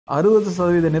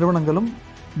60% நிறுவனங்களும்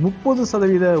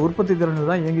 30% உற்பத்தி திறனில்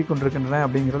தான் இயங்கிக் கொண்டிருக்கின்றன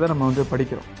அப்படிங்கிறத நம்ம வந்து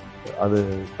படிக்கிறோம். அது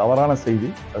தவறான செய்தி.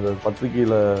 அது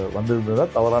பத்திரிகையில் வந்திருந்ததா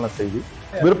தவறான செய்தி.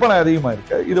 விற்பனை அதிகமாக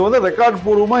இருக்கு. இது வந்து ரெக்கார்ட்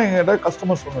பூர்வமாக எங்கிட்ட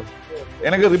கஸ்டமர் சொன்னது.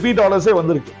 எனக்கு ரிப்பீட் ஆர்டர்ஸே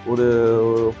வந்திருக்கு. ஒரு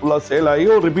ஃபுல்லாக சேல் ஆகி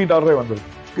ஒரு ரிப்பீட் ஆர்டரே வந்திருக்கு.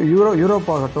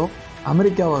 யூரோப் ஆகட்டும்,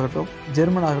 அமெரிக்காவாகட்டும்,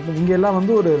 ஜெர்மன் ஆகட்டும், இங்கே எல்லாம்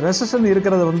வந்து ஒரு ரெசஷன்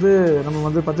இருக்கிறத வந்து நம்ம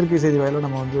வந்து பத்திரிகை செய்தி வாயில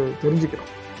நம்ம வந்து தெரிஞ்சுக்கிறோம்.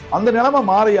 அந்த நிலைமை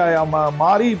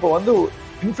மாறி இப்போ வந்து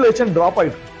இன்ஃப்ளேஷன் ட்ராப்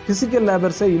ஆயிட்டு பிசிக்கல்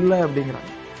லேபர்ஸே இல்லை அப்படிங்கிறாங்க.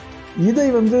 இதை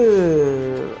வந்து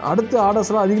அடுத்த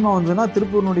ஆர்டர்ஸ்லாம் அதிகமாக வந்ததுன்னா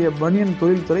திருப்பூரினுடைய பனியன்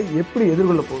தொழில்துறை எப்படி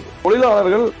எதிர்கொள்ள போகுது?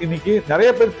 தொழிலாளர்கள் இன்னைக்கு நிறைய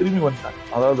பேர் திரும்பி வந்துட்டாங்க.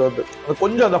 அதாவது வந்து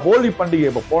கொஞ்சம் அந்த ஹோலி பண்டிகை,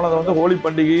 இப்போ போனது வந்து ஹோலி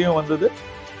பண்டிகையும் வந்தது.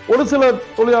 ஒரு சில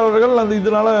தொழிலாளர்கள் அந்த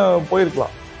இதனால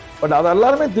போயிருக்கலாம். பட் அது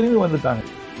எல்லாருமே திரும்பி வந்துட்டாங்க.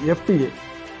 FTA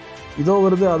இதோ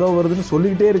வருது அதோ வருதுன்னு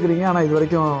சொல்லிக்கிட்டே இருக்கிறீங்க, ஆனால் இது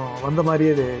வரைக்கும் வந்த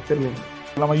மாதிரியே தெரியலைங்க.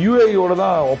 நம்ம UAE-யோட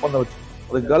தான் ஒப்பந்தம் வச்சு,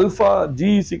 அது கல்ஃபா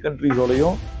GEC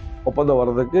கண்ட்ரிஸோடையும் ஒப்பந்தம்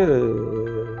வர்றதுக்கு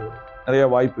நிறைய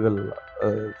வாய்ப்புகள்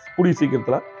கூடிய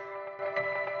சீக்கிரத்தில்.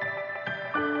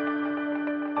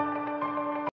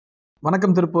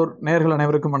 வணக்கம் திருப்பூர் நேயர்கள்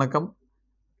அனைவருக்கும் வணக்கம்.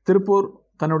 திருப்பூர்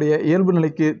தன்னுடைய இயல்பு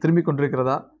நிலைக்கு திரும்பிக்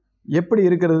கொண்டிருக்கிறதா? எப்படி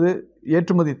இருக்கிறது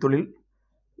ஏற்றுமதி தொழில்?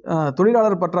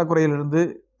 தொழிலாளர் பற்றாக்குறையிலிருந்து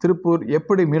திருப்பூர்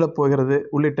எப்படி மீளப்போகிறது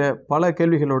உள்ளிட்ட பல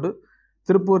கேள்விகளோடு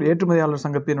திருப்பூர் ஏற்றுமதியாளர்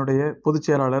சங்கத்தினுடைய பொதுச்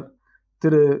செயலாளர்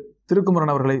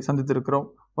திருக்குமரன் அவர்களை சந்தித்திருக்கிறோம்.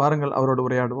 வாருங்கள் அவரோடு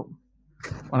உரையாடுவோம்.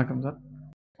 வணக்கம் சார்.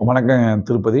 வணக்கம்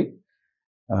திருப்பதி.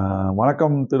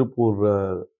 வணக்கம் திருப்பூர்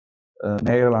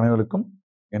நேயர்கள் அனைவருக்கும்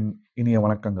என் இனிய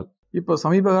வணக்கங்கள். இப்போ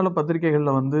சமீப கால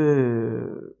பத்திரிகைகளில் வந்து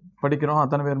படிக்கிறோம்,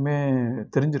 அத்தனை பேருமே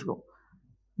தெரிஞ்சிருக்கோம்.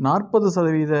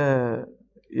 40%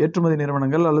 ஏற்றுமதி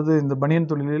நிறுவனங்கள் அல்லது இந்த பனியன்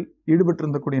தொழிலில்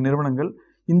ஈடுபட்டிருந்தக்கூடிய நிறுவனங்கள்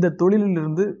இந்த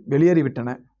தொழிலிலிருந்து வெளியேறிவிட்டன.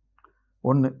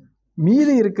 ஒன்று.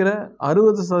 மீதி இருக்கிற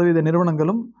 60%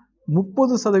 நிறுவனங்களும்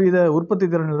 30% உற்பத்தி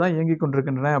திறனில் தான் இயங்கிக்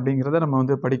கொண்டிருக்கின்றன அப்படிங்கிறத நம்ம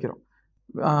வந்து படிக்கிறோம்.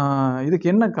 இதுக்கு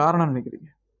என்ன காரணம் நினைக்கிறீங்க?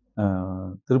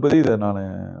 திருப்பதி, இதை நான்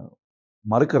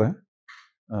மறுக்கிறேன்.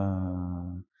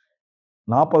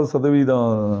 40%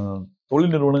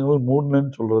 தொழில் நிறுவனங்கள்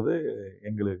மூடணுன்னு சொல்றது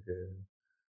எங்களுக்கு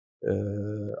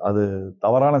அது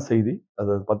தவறான செய்தி.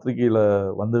 அது பத்திரிகையில்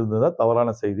வந்திருந்ததா தவறான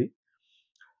செய்தி.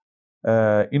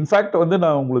 இன்ஃபேக்ட் வந்து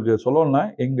நான் உங்களுக்கு சொல்லணும்னா,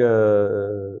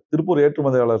 எங்கள் திருப்பூர்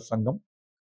ஏற்றுமதியாளர் சங்கம்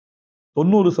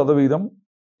 90%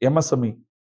 MSME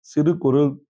சிறு குறு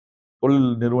தொழில்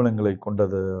நிறுவனங்களை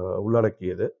கொண்டது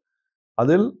உள்ளடக்கியது.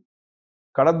 அதில்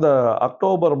கடந்த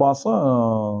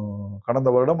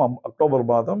வருடம் அக்டோபர்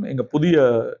மாதம் எங்கள் புதிய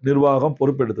நிர்வாகம்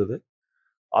பொறுப்பெடுத்தது.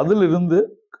 அதிலிருந்து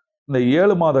இந்த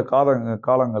 7 மாத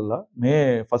காலங்களில் மே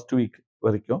ஃபர்ஸ்ட் வீக்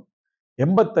வரைக்கும்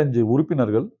 85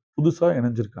 உறுப்பினர்கள் புதுசாக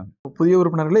இணைஞ்சிருக்காங்க. புதிய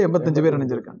உறுப்பினர்களே 85 பேர்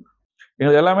இணைஞ்சிருக்காங்க.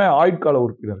 எங்களுக்கு எல்லாமே ஆயுட்கால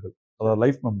உறுப்பினர்கள், அதாவது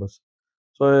லைஃப் மெம்பர்ஸ்.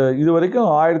 ஸோ இது வரைக்கும்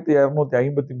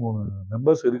 1253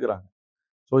 மெம்பர்ஸ் இருக்கிறாங்க.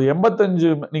 ஸோ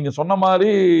 85, நீங்கள் சொன்ன மாதிரி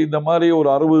இந்த மாதிரி ஒரு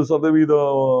 60%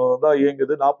 தான்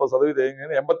இயங்குது, 40%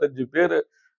 இயங்குது, 85 பேர்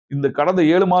இந்த கடந்த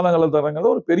 7 மாதங்களில்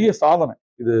தரங்கிறது ஒரு பெரிய சாதனை.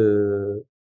 இது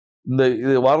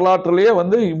வரலாற்றிலேயே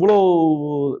வந்து இவ்வளோ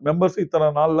மெம்பர்ஸ் இத்தனை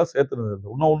நாள்ல சேர்த்துருந்தது.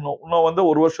 இன்னும் வந்து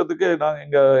ஒரு வருஷத்துக்கு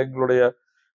நாங்கள் எங்களுடைய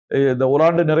இந்த ஒரு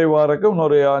ஆண்டு நிறைவாரக்கு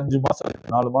இன்னொரு 5 மாசம்,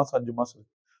 4 மாசம் 5 மாசம்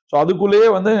இருக்கு. ஸோ அதுக்குள்ளேயே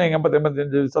வந்து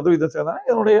 85% சேர்ந்தா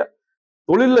என்னுடைய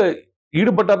தொழிலில்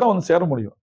ஈடுபட்டா தான் வந்து சேர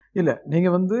முடியும். இல்லை,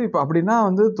 நீங்கள் வந்து இப்போ அப்படின்னா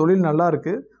வந்து தொழில் நல்லா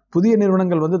இருக்கு, புதிய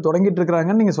நிறுவனங்கள் வந்து தொடங்கிட்டு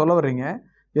இருக்கிறாங்கன்னு நீங்கள் சொல்ல வர்றீங்க.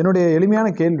 என்னுடைய எளிமையான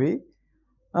கேள்வி,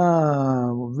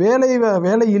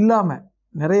 வேலை இல்லாமல்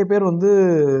நிறைய பேர் வந்து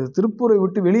திருப்பூரை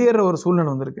விட்டு வெளியேற ஒரு சூழ்நிலை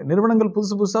வந்திருக்கு. நிறுவனங்கள்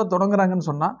புதுசாக தொடங்குறாங்கன்னு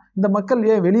சொன்னால் இந்த மக்கள்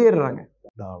ஏன் வெளியேறுறாங்க?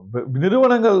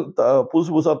 நிறுவனங்கள்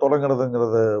புதுசாக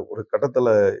தொடங்குறதுங்கிறத ஒரு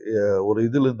கட்டத்தில் ஒரு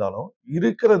இதில் இருந்தாலும்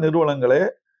இருக்கிற நிறுவனங்களே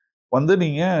வந்து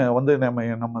நீங்கள் வந்து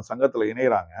நம்ம சங்கத்தில்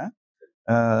இணைகிறாங்க,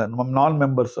 நம்ம நான்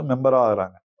மெம்பர்ஸும் மெம்பராக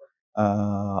ஆகிறாங்க.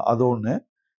 அது ஒன்று.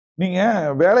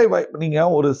 நீங்கள் வேலை வாய்ப்பு,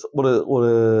 நீங்கள்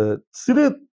ஒரு சிறு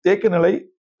தேக்க நிலை,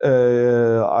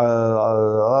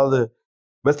 அதாவது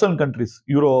western countries,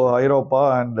 Europe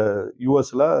and US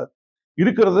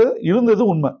இருந்தது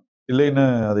உண்மை இல்லைன்னு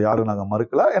அது யாரும் நாங்கள்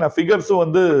மறுக்கல. ஏன்னா ஃபிகர்ஸும்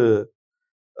வந்து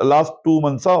லாஸ்ட் 2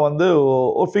 months வந்து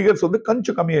ஒரு ஃபிகர்ஸ் வந்து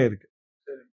கொஞ்சம் கம்மியாக இருக்கு.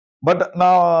 பட்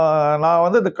நான்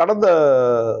வந்து இந்த கடந்த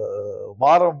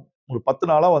வாரம் ஒரு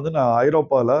 10 நாளாக வந்து நான்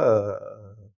ஐரோப்பாவில்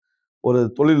ஒரு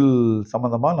தொழில்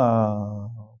சம்பந்தமாக நான்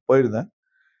போயிருந்தேன்.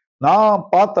 நான்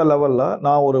பார்த்த லெவலில்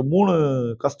நான் ஒரு 3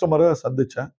 கஸ்டமரை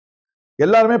சந்தித்தேன்.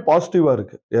 எல்லாருமே பாசிட்டிவாக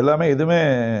இருக்கு. எல்லாமே எதுவுமே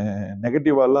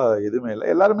நெகட்டிவாலாம் எதுவுமே இல்லை.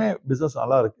 எல்லாருமே பிஸ்னஸ்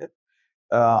நல்லா இருக்கு.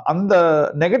 அந்த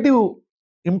நெகட்டிவ்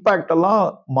இம்பேக்ட் எல்லாம்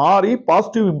மாறி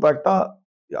பாசிட்டிவ் இம்பேக்டா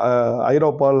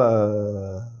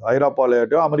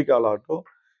ஐரோப்பாலையாட்டும் அமெரிக்காலாகட்டும்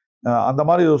அந்த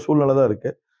மாதிரி ஒரு சூழ்நிலை தான்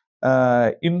இருக்கு.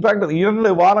 இன்ஃபேக்ட்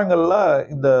 2 வாரங்கள்ல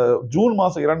இந்த ஜூன்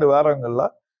மாசம் 2 வாரங்கள்ல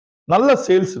நல்ல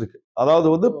சேல்ஸ் இருக்கு. அதாவது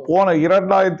வந்து போன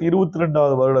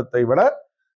 2022 வருடத்தை விட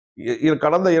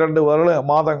கடந்த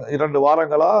 2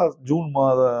 வாரங்களா ஜூன்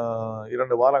மாத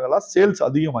 2 வாரங்களா சேல்ஸ்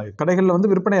அதிகமாயிருக்கு. கடைகள்ல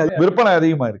வந்து விற்பனை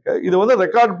அதிகமாயிருக்கு. இது வந்து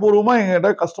ரெக்கார்ட் பூர்வமா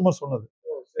எங்கிட்ட கஸ்டமர் சொன்னது.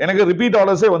 எனக்கு ரிப்பீட்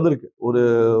ஆர்டர்ஸே வந்திருக்கு. ஒரு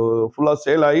ஃபுல்லா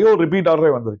சேல் ஆகி ஒரு ரிப்பீட்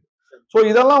ஆர்டரே வந்திருக்கு. ஸோ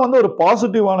இதெல்லாம் வந்து ஒரு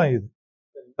பாசிட்டிவான இது.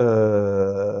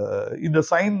 இந்த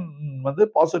சைன் வந்து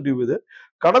பாசிட்டிவ் இது.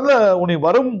 கடந்த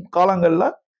வரும் காலங்கள்ல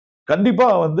கண்டிப்பா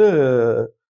வந்து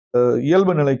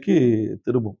இயல்பு நிலைக்கு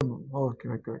திரும்பும். ஓகே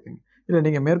ஓகே ஓகேங்க. இல்லை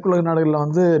நீங்கள் மேற்குலக நாடுகளில்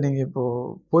வந்து நீங்கள் இப்போ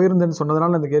போயிருந்தேன்னு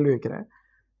சொன்னதுனால இந்த கேள்வி வைக்கிறேன்.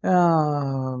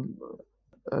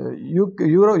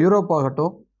 யூரோப்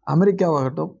ஆகட்டும்,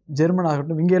 அமெரிக்காவாகட்டும், ஜெர்மன்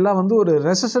ஆகட்டும், இங்கே எல்லாம் வந்து ஒரு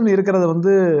ரெசஷன் இருக்கிறத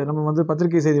வந்து நம்ம வந்து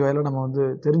பத்திரிகை செய்தி வாயில நம்ம வந்து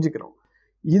தெரிஞ்சுக்கிறோம்.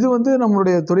 இது வந்து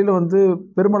நம்மளுடைய தொழிலை வந்து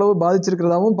பெருமளவு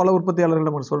பாதிச்சிருக்கிறதாவும் பல உற்பத்தியாளர்கள்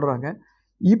நமக்கு சொல்றாங்க.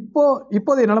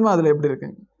 இப்போதைய நிலைமை அதுல எப்படி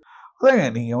இருக்குங்க? அதாங்க,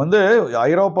 நீங்க வந்து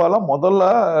ஐரோப்பால முதல்ல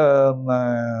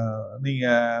நீங்க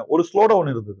ஒரு ஸ்லோ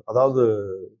டவுன் இருந்தது. அதாவது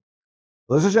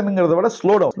ரெசஷன்ங்கிறத விட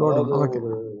ஸ்லோ டவுன்,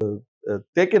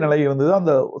 தேக்க நிலை இருந்தது.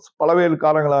 அந்த பல்வேறு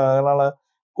காரணங்களால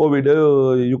கோவிட்,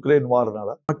 யுக்ரைன் வார்னால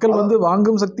மக்கள் வந்து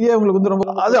வாங்கும் சக்தியே அவங்களுக்கு வந்து ரொம்ப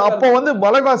அது அப்போ வந்து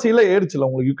விலைவாசியில ஏறிச்சுல.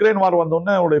 உங்களுக்கு யுக்ரைன் வார்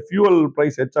வந்தோடனே அவருடைய ஃபியூவல்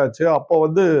பிரைஸ் எச்சாச்சு. அப்போ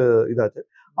வந்து இதாச்சு.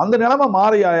 அந்த நிலைமை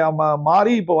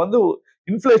மாறி இப்போ வந்து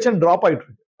இன்ஃபிளேஷன் டிராப் ஆயிட்டு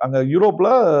இருக்கு. அங்க யூரோப்ல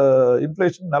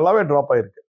இன்ஃபிளேஷன் நல்லாவே டிராப்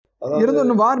ஆயிருக்கு. இருந்து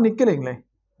ஒன்னும் வார் நிக்கலைங்களே.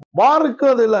 வாருக்கு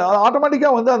அது இல்ல, ஆட்டோமேட்டிக்கா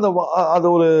வந்து அந்த அது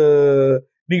ஒரு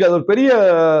நீங்க அது ஒரு பெரிய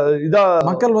இதா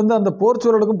மக்கள் வந்து அந்த போர்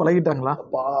சூழலுக்கும் பழகிட்டாங்களா?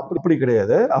 அப்படி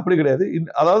கிடையாது, அப்படி கிடையாது.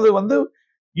 அதாவது வந்து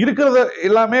இருக்கிறத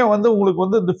எல்லாமே வந்து உங்களுக்கு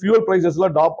வந்து இந்த ஃபியூவல் பிரைசஸ்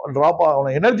எல்லாம் டிராப்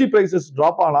ஆகணும். எனர்ஜி பிரைசஸ்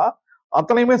டிராப் ஆனா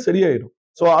அத்தனையுமே சரியாயிடும்.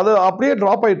 ஸோ அது அப்படியே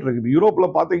டிராப் ஆயிட்டு இருக்கு. யூரோப்ல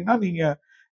பாத்தீங்கன்னா நீங்க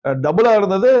டபுளா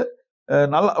இருந்தது.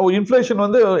 நல்லா இன்ஃபிளேஷன்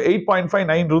வந்து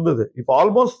 8.59 இருந்தது. இப்போ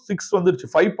ஆல்மோஸ்ட் 6 வந்துருச்சு.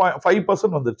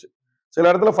 5% வந்துருச்சு. சில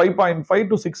இடத்துல 5.5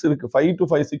 to 6 இருக்கு. 5 to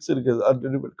 5, 6 இருக்கு.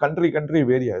 கண்ட்ரி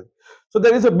வேரி ஆகுது. So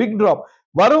there is a big drop.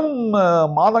 வரும்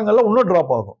மாதங்கள்ல இன்னும்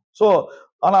டிராப் ஆகும். ஸோ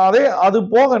ஆனா அது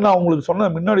போக நான் உங்களுக்கு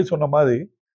முன்னாடி சொன்ன மாதிரி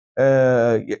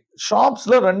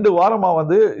ஷாப்ஸ்ல 2 வாரமா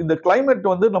வந்து இந்த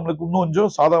கிளைமேட் வந்து நம்மளுக்கு இன்னும்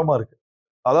கொஞ்சம் சாதகமா இருக்கு.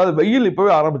 அதாவது வெயில்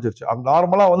இப்பவே ஆரம்பிச்சிருச்சு.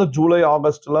 நார்மலா வந்து ஜூலை,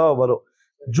 ஆகஸ்ட்ல வரும்.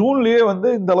 ஜூன்லயே வந்து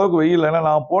இந்த அளவுக்கு வெயில். ஏன்னா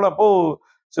நான் போனப்போ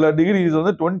சில டிகிரிஸ்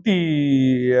வந்து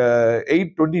 28,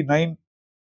 29,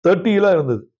 30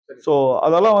 இருந்தது. ஸோ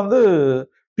அதெல்லாம் வந்து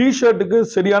டிஷர்ட்டுக்கு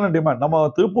சரியான டிமாண்ட். நம்ம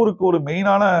திருப்பூருக்கு ஒரு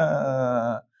மெயினான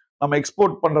நம்ம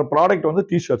எக்ஸ்போர்ட் பண்ற ப்ராடக்ட் வந்து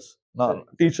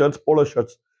டிஷர்ட்ஸ், போலோ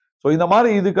ஷர்ட்ஸ். ஸோ இந்த மாதிரி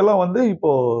இதுக்கெல்லாம் வந்து இப்போ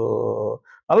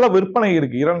நல்ல விற்பனை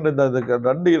இருக்கு.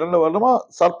 2 வருடமா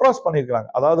சர்ப்ராஸ் பண்ணியிருக்காங்க.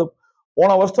 அதாவது போன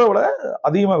வருஷத்தை விட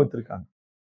அதிகமா வித்திருக்காங்க.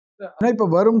 இப்ப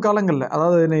வரும் காலங்கள்ல,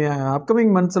 அதாவது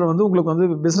அப்கமிங் மந்த்ஸ்ல வந்து உங்களுக்கு வந்து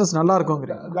பிசினஸ் நல்லா இருக்கும்.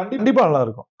 கண்டிப்பா நல்லா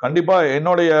இருக்கும். கண்டிப்பா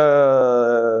என்னுடைய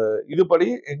இதுபடி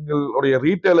எங்களுடைய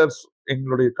ரீட்டைலர்ஸ்,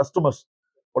 எங்களுடைய கஸ்டமர்ஸ்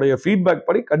உடைய ஃபீட்பேக்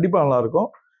படி கண்டிப்பா நல்லா இருக்கும்.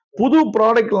 புது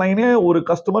ப்ராடக்ட் லைனே ஒரு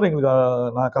கஸ்டமர் எங்களுக்கு,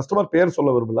 நான் கஸ்டமர் பேர்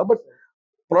சொல்ல விரும்பல, பட்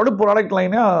ப்ராடக்ட்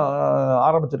லைனே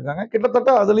ஆரம்பிச்சிருக்காங்க. கிட்டத்தட்ட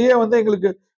அதுலயே வந்து எங்களுக்கு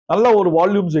நல்ல ஒரு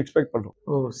வால்யூம்ஸ் எக்ஸ்பெக்ட் பண்றோம்.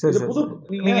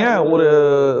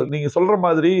 நீங்க சொல்ற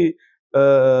மாதிரி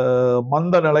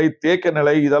மந்த நிலை, தேக்க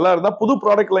நிலை இதெல்லாம் இருந்தா புது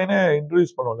ப்ராடக்ட் லைனே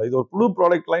இன்ட்ரோடியூஸ் பண்ணுவோம்ல. இது ஒரு புது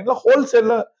ப்ராடக்ட் லைன்ல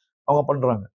ஹோல்சேல்ல அவங்க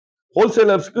பண்றாங்க.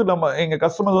 ஹோல்சேலர்ஸ்க்கு எங்க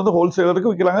கஸ்டமர்ஸ் வந்து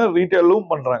ஹோல்சேலருக்கு விற்கிறாங்க, ரீட்டைலும்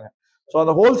பண்றாங்க. ஸோ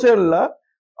அந்த ஹோல்சேல்ல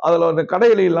அதுல அந்த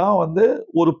கடையிலாம் வந்து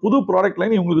ஒரு புது ப்ராடக்ட்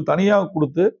லைன் இவங்களுக்கு தனியா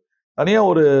கொடுத்து, தனியா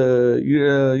ஒரு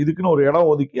இதுக்குன்னு ஒரு இடம்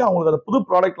ஒதுக்கி அவங்களுக்கு அந்த புது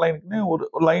ப்ராடக்ட் லைனுக்குன்னு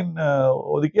ஒரு லைன்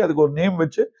ஒதுக்கி அதுக்கு ஒரு நேம்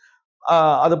வச்சு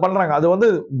அது பண்றாங்க. அது வந்து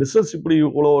பிசினஸ் இப்படி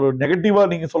இவ்வளோ ஒரு நெகட்டிவா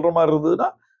நீங்க சொல்ற மாதிரி இருந்ததுன்னா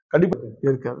கண்டிப்பா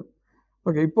இருக்காது.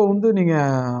 ஓகே, இப்போ வந்து நீங்க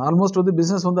ஆல்மோஸ்ட் வந்து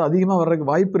பிசினஸ் வந்து அதிகமா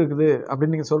வர்றதுக்கு வாய்ப்பு இருக்குது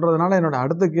அப்படின்னு நீங்க சொல்றதுனால என்னோட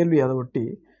அடுத்த கேள்வி அதை ஒட்டி,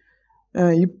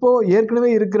 இப்போ ஏற்கனவே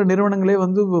இருக்கிற நிறுவனங்களே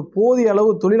வந்து போதிய அளவு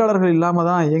தொழிலாளர்கள் இல்லாம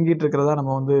தான் இயங்கிட்டு இருக்கிறதா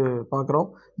நம்ம வந்து பார்க்குறோம்.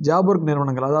 ஜாப் ஒர்க்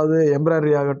நிறுவனங்கள், அதாவது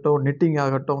எம்ப்ராய்டரி ஆகட்டும், நிட்டிங்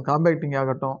ஆகட்டும், காம்பேக்டிங்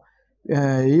ஆகட்டும்,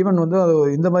 ஈவன் வந்து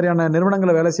இந்த மாதிரியான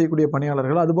நிறுவனங்களை வேலை செய்யக்கூடிய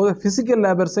பணியாளர்கள், அதுபோக பிசிக்கல்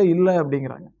லேபர்ஸே இல்லை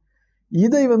அப்படிங்கிறாங்க.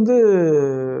 இதை வந்து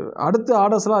அடுத்த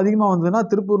ஆர்டர்ஸ்லாம் அதிகமாக வந்ததுன்னா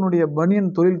திருப்பூரினுடைய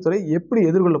பனியன் தொழில்துறை எப்படி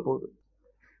எதிர்கொள்ள போகுது?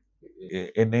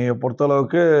 என்னைய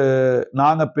பொறுத்தளவுக்கு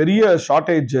நாங்க பெரிய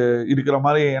ஷார்டேஜ் இருக்கிற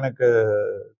மாதிரி எனக்கு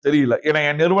தெரியல. ஏன்னா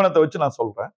என் நிறுவனத்தை வச்சு நான்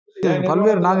சொல்றேன்.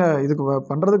 நாங்க இதுக்கு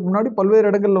பண்றதுக்கு முன்னாடி பல்வேறு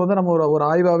இடங்கள்ல வந்து நம்ம ஒரு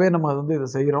ஆய்வாவே நம்ம வந்து இதை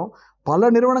செய்யறோம். பல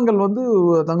நிறுவனங்கள் வந்து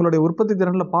தங்களுடைய உற்பத்தி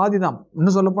திறன்ல பாதி தான்.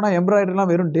 இன்னும் சொல்ல போனா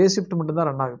எம்ப்ராய்டரிலாம் வெறும் டே ஷிஃப்ட் மட்டும் தான்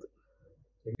ரன் ஆகுது.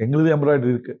 எங்களுது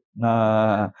எம்ப்ராய்டரி இருக்கு.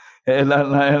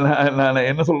 நான்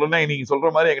என்ன சொல்றேன்னா, நீங்க சொல்ற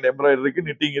மாதிரி எங்கிட்ட எம்ப்ராய்டரி இருக்கு,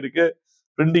 நிட்டிங் இருக்கு,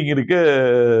 பிரிண்டிங் இருக்கு,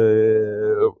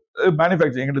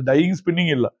 மேனுஃபேக்சரிங். எங்கிட்ட டையிங்,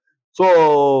 ஸ்பின்னிங் இல்ல. ஸோ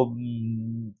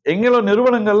எங்களோட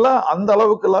நிறுவனங்கள்ல அந்த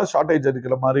அளவுக்கு எல்லாம் ஷார்டேஜ்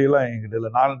இருக்கிற மாதிரி எல்லாம் எங்கிட்ட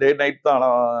இல்லை. நான் டே நைட் தான்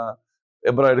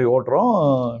எம்ப்ராய்டரி ஓட்டுறோம்,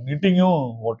 நிட்டிங்கும்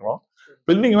ஓட்டுறோம்.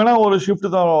 பில்டிங் வேணா ஒரு ஷிஃப்ட்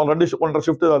தான், 1.5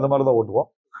 ஷிஃப்ட் அந்த மாதிரி தான் ஓட்டுவோம்.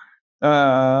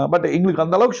 பட் எங்களுக்கு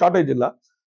அந்த அளவுக்கு ஷார்டேஜ் இல்லை.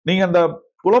 நீங்க அந்த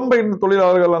புலம்பெயர்ந்த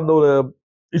தொழிலாளர்கள் அந்த ஒரு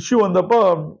இஷ்யூ வந்தப்போ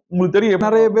உங்களுக்கு தெரியும்,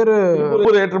 நிறைய பேர்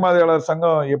ஒரு ஏற்றுமதியாளர்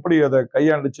சங்கம் எப்படி அதை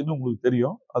கையாண்டுச்சுன்னு உங்களுக்கு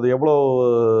தெரியும். அது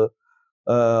எவ்வளவு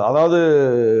அதாவது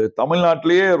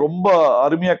தமிழ்நாட்டிலேயே ரொம்ப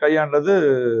அருமையா கையாண்டது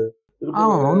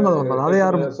அதை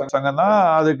யாரும் சங்கம் தான்.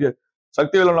 அதுக்கு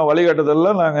சக்திவேலோட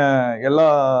வழிகாட்டுதல்ல நாங்க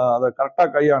எல்லாம் அதை கரெக்டா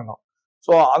கையாண்டோம்.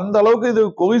 ஸோ அந்த அளவுக்கு இது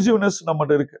கொஹிசிவ்னஸ்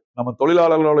நம்மகிட்ட இருக்கு. நம்ம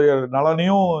தொழிலாளர்களுடைய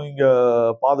நலனையும் இங்க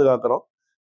பாதுகாக்கிறோம்,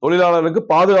 தொழிலாளர்களுக்கு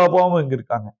பாதுகாப்பாகவும் இங்க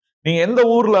இருக்காங்க. நீங்க எந்த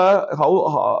ஊர்ல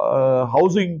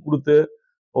ஹவுசிங் கொடுத்து,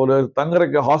 ஒரு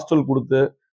தங்குறதுக்கு ஹாஸ்டல் கொடுத்து,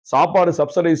 சாப்பாடு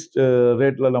சப்சிடைஸ்ட்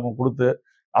ரேட்ல நம்ம கொடுத்து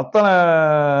அத்தனை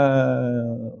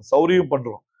சௌரியம்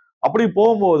பண்றோம். அப்படி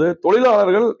போகும்போது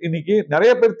தொழிலாளர்கள் இன்னைக்கு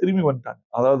நிறைய பேர் திரும்பி வந்துட்டாங்க.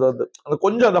 அதாவது அந்த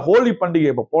கொஞ்சம் அந்த ஹோலி பண்டிகை,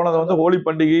 இப்ப போனது வந்து ஹோலி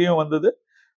பண்டிகையும் வந்தது.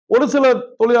 ஒரு சில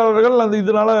தொழிலாளர்கள் அந்த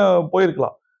இதனால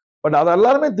போயிருக்கலாம், பட் அது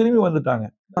எல்லாருமே திரும்பி வந்துட்டாங்க.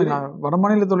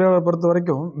 வடமாநில தொழிலாளர் பொறுத்த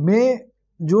வரைக்கும் மே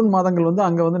ஜூன் மாதங்கள் வந்து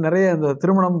அங்க வந்து நிறைய இந்த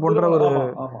திருமணம் போன்ற ஒரு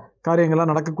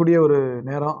காரியங்கள்லாம் நடக்கக்கூடிய ஒரு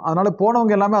நேரம். அதனால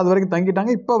போனவங்க எல்லாமே அது வரைக்கும்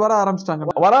தங்கிட்டாங்க. இப்ப வர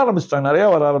ஆரம்பிச்சிட்டாங்க, நிறைய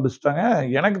வர ஆரம்பிச்சிட்டாங்க.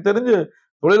 எனக்கு தெரிஞ்சு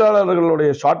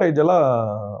தொழிலாளர்களுடைய ஷார்டேஜ் எல்லாம்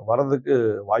வர்றதுக்கு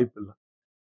வாய்ப்பு இல்லை.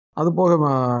 அது போக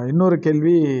இன்னொரு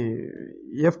கேள்வி,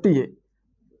 எஃப்டிஏ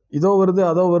இதோ வருது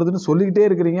அதோ வருதுன்னு சொல்லிக்கிட்டே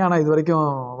இருக்கிறீங்க, ஆனா இது வரைக்கும்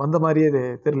வந்த மாதிரியே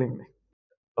தெரியலைங்களே.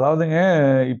 அதாவதுங்க,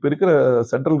 இப்ப இருக்கிற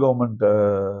சென்ட்ரல் கவர்மெண்ட்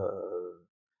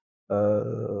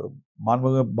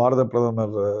மாண்புமிகு பாரத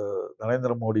பிரதமர்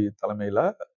நரேந்திர மோடி தலைமையில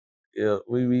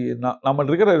நம்ம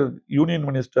இருக்கிற யூனியன்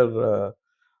மினிஸ்டர்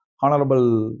ஹானரபிள்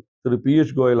திரு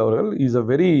பியூஷ் கோயல் அவர்கள் is a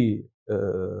very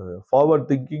forward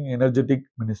thinking energetic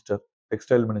minister,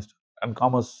 textile minister and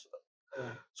commerce.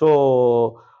 So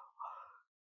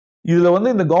இதுல வந்து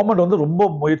இந்த கவர்மெண்ட் வந்து ரொம்ப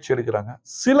முயற்சி எடுக்கிறாங்க.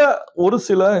 ஒரு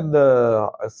சில இந்த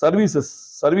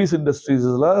சர்வீஸ்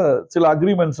இண்டஸ்ட்ரீஸ்ல சில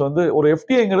அக்ரிமெண்ட்ஸ் வந்து ஒரு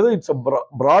எஃப்டிஐங்கிறது it's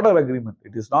broader agreement.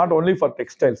 It is not only for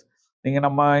textiles. நீங்க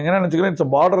நம்ம என்ன நினைச்சுக்கிறோம்,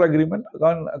 it's border agreement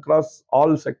across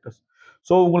all sectors.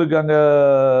 So உங்களுக்கு அங்க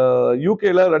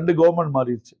யூகேல 2 கவர்மெண்ட்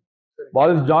மாறிடுச்சு.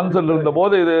 பாரிஸ் ஜான்சன் இருந்த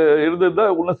போது இது இருந்தது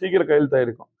இன்னும் சீக்கிரம்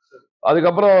கையெழுத்தாயிருக்கும்.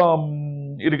 அதுக்கப்புறம்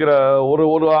இருக்கிற ஒரு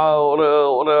ஒரு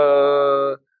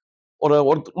ஒரு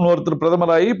ஒருத்தர்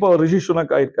பிரதமராகி இப்போ ரிஷி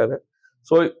சுனக் ஆயிருக்காரு.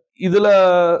 ஸோ இதுல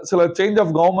சில சேஞ்ச்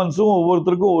ஆஃப் கவர்மெண்ட்ஸும்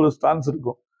ஒவ்வொருத்தருக்கும் ஒரு ஸ்டான்ஸ்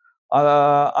இருக்கும்.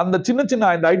 அந்த சின்ன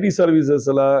சின்ன இந்த ஐடி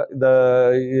சர்வீசஸ்ல இந்த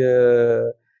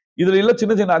இதுல இல்ல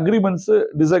சின்ன சின்ன அக்ரிமெண்ட்ஸ்,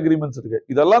 டிஸ்அக்ரிமெண்ட்ஸ் இருக்கு.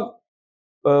 இதெல்லாம்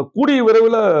கூடிய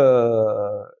விரைவில்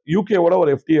யூகேவோட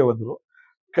ஒரு எஃப்டிஏ வந்துடும்.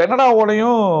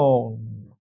 கனடாவோடையும்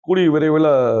கூடிய விரைவில்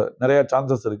நிறைய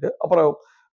சான்சஸ் இருக்கு. அப்புறம்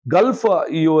கல்ஃப்,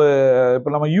 இப்ப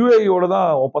நம்ம யூஏஇயோட தான்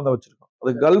ஒப்பந்தம் வச்சிருக்கோம்.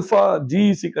 அது கல்ஃபா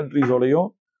ஜிஇசி கண்ட்ரிஸோடையும்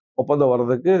ஒப்பந்தம்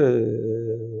வர்றதுக்கு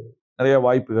நிறைய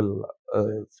வாய்ப்புகள்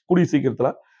கூடிய சீக்கிரத்துல.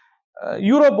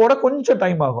 யூரோப்போட கொஞ்சம்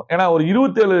டைம் ஆகும், ஏன்னா ஒரு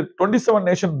 27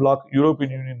 நேஷன் பிளாக்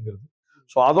யூரோப்பியன் யூனியன்ங்கிறது.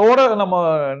 ஸோ அதோட நம்ம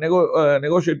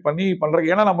நெகோஷியேட் பண்ணி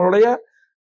பண்றதுக்கு, ஏன்னா நம்மளுடைய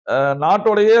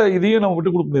நாட்டோடைய இதையும் நம்ம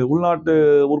விட்டு கொடுக்க முடியாது. உள்நாட்டு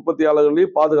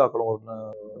உற்பத்தியாளர்களையும் பாதுகாக்கணும்.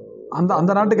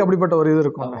 அந்த நாட்டுக்கு அப்படிப்பட்ட ஒரு இது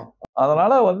இருக்கும்.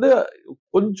 அதனால வந்து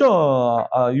கொஞ்சம்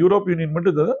யூரோப் யூனியன்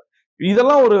மட்டும்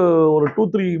இதெல்லாம் ஒரு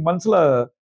 2-3 மந்த்ஸ்ல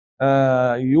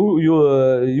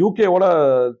யூகேவோட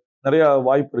நிறைய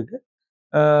வாய்ப்பு இருக்கு.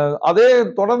 அதே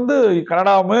தொடர்ந்து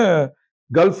கனடாவும்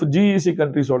கல்ஃப் ஜிஇசி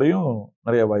கண்ட்ரிஸோடையும்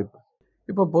நிறைய வாய்ப்பு.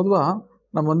 இப்போ பொதுவா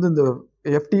நம்ம வந்து இந்த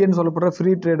எஃப்டிஏன்னு சொல்லப்படுற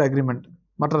ஃப்ரீ ட்ரேட் அக்ரிமெண்ட்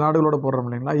மற்ற நாடுகளோட போடுறோம்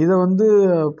இல்லைங்களா, இதை வந்து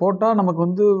போட்டால் நமக்கு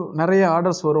வந்து நிறைய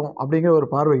ஆர்டர்ஸ் வரும் அப்படிங்கிற ஒரு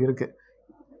பார்வை இருக்கு.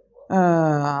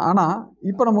 ஆனால்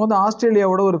இப்போ நம்ம வந்து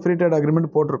ஆஸ்திரேலியாவோட ஒரு ஃப்ரீ ட்ரேட்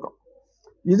அக்ரிமெண்ட் போட்டிருக்கோம்.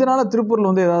 இதனால திருப்பூர்ல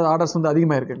வந்து ஏதாவது ஆர்டர்ஸ் வந்து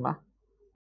அதிகமாக இருக்குங்களா?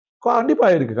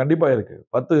 கண்டிப்பாக இருக்கு.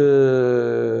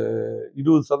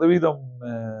 10-20%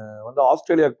 வந்து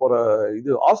ஆஸ்திரேலியாவுக்கு போற இது.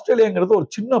 ஆஸ்திரேலியாங்கிறது ஒரு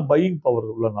சின்ன பையிங் பவர்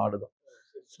உள்ள நாடு தான்.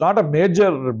 It's not a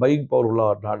major buying power உள்ள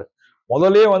நாடு.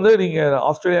 முதலே வந்து நீங்க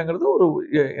ஆஸ்திரேலியாங்கிறது ஒரு,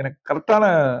 எனக்கு கரெக்டான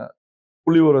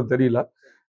புள்ளிவிவரம் தெரியல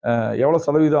எவ்வளவு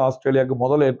சதவீதம் ஆஸ்திரேலியாவுக்கு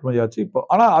முதல்ல ஏற்றுமதி ஆச்சு இப்போ,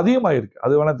 ஆனா அதிகமாயிருக்கு.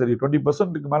 அது வேணா தெரியும்,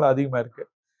 20% மேல அதிகமாயிருக்கு.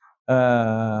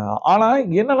 ஆனா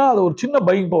என்னன்னா அது ஒரு சின்ன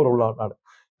பையிங் பவர் உள்ள நாடு.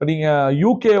 இப்போ நீங்க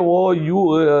யூகேவோ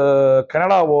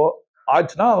கனடாவோ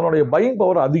ஆச்சுன்னா அதனுடைய பையிங்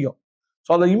பவர் அதிகம். ஸோ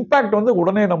அந்த இம்பாக்ட் வந்து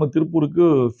உடனே நம்ம திருப்பூருக்கு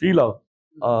ஃபீல் ஆகும்.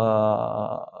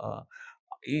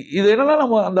 இது என்னன்னா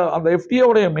நம்ம அந்த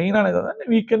எஃப்டிஏவுடைய மெயினான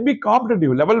we can be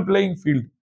competitive level playing field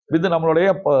with நம்மளுடைய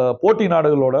போட்டி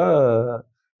நாடுகளோட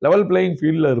லெவல் பிளேயிங்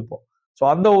ஃபீல்டில் இருப்போம். ஸோ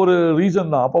அந்த ஒரு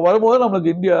ரீசன் தான். அப்போ வரும்போது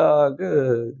நம்மளுக்கு இந்தியாவுக்கு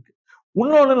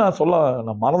இன்னொன்று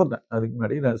நான் மறந்துட்டேன், அதுக்கு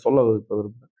முன்னாடி நான் சொல்ல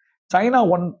விரும்புகிறேன். சைனா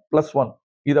 1+1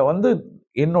 இதை வந்து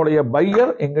என்னுடைய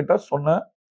பையர் எங்கிட்ட சொன்ன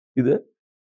இது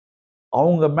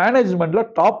அவங்க மேனேஜ்மெண்ட்ல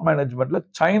டாப் மேனேஜ்மெண்ட்ல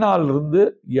சைனால இருந்து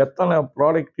எத்தனை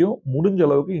ப்ராடக்டையும் முடிஞ்ச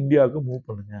அளவுக்கு இந்தியாவுக்கு மூவ்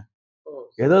பண்ணுங்க.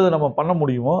 எதாவது நம்ம பண்ண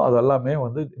முடியுமோ அது எல்லாமே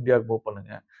வந்து இந்தியாவுக்கு மூவ்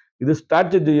பண்ணுங்க. இது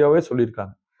ஸ்ட்ராட்டஜியாவே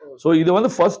சொல்லியிருக்காங்க. ஸோ இது வந்து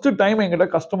ஃபர்ஸ்ட் டைம் எங்கிட்ட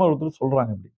கஸ்டமர் ஒருத்தர்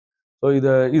சொல்றாங்க இப்படி. ஸோ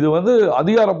இது வந்து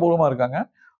அதிகாரப்பூர்வமா இருக்காங்க.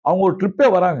 அவங்க ஒரு ட்ரிப்பே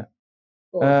வராங்க.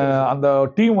 அந்த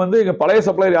டீம் வந்து எங்க பழைய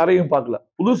சப்ளையர் யாரையும் பார்க்கல,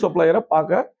 புது சப்ளையரை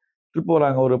பார்க்க ட்ரிப்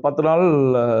வராங்க. ஒரு 10 நாள்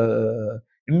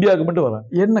இந்தியாவுக்கு மட்டும் வராங்க.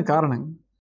 என்ன காரணம்?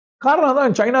 காரணம்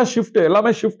தான் சைனா ஷிஃப்ட்.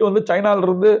 எல்லாமே ஷிஃப்ட் வந்து சைனால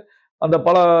இருந்து அந்த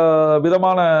பல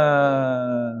விதமான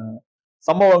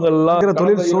சம்பவங்கள்லாம்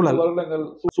தொழில் சூழல் வருடங்கள்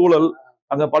சூழல்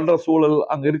அங்க பண்ற சூழல்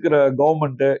அங்க இருக்கிற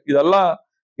கவர்மெண்ட் இதெல்லாம்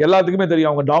எல்லாத்துக்குமே தெரியும்.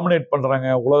 அவங்க டாமினேட் பண்றாங்க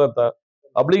உலகத்தை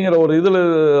அப்படிங்கிற ஒரு இதுல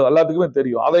எல்லாத்துக்குமே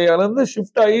தெரியும். அதை இருந்து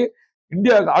ஷிஃப்ட் ஆகி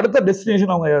இந்தியாவுக்கு அடுத்த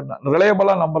டெஸ்டினேஷன் அவங்க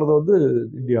ரிலையபிளா நம்புறது வந்து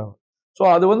இந்தியா. ஸோ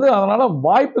அது வந்து அதனால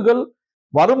வாய்ப்புகள்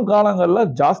வரும் காலங்கள்ல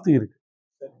ஜாஸ்தி இருக்கு.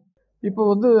 இப்போ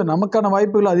வந்து நமக்கான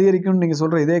வாய்ப்புகள் அதிகரிக்கும்னு நீங்கள்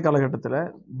சொல்கிற இதே காலகட்டத்தில்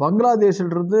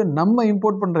பங்களாதேஷிலிருந்து நம்ம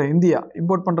இந்தியா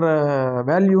இம்போர்ட் பண்ணுற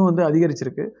வேல்யூ வந்து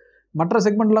அதிகரிச்சிருக்கு. மற்ற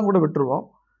செக்மெண்ட்லாம் கூட விட்டுருவோம்.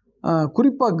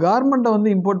 குறிப்பாக கார்மெண்ட்டை வந்து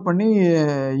இம்போர்ட் பண்ணி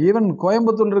ஈவன்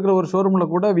கோயம்புத்தூரில் இருக்கிற ஒரு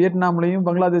ஷோரூமில் கூட வியட்நாம்லையும்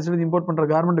பங்களாதேஷ்லையும் இம்போர்ட் பண்ணுற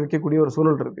கார்மெண்ட் விற்கக்கூடிய ஒரு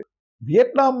சூழல் இருக்குது.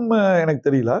 வியட்நாம் எனக்கு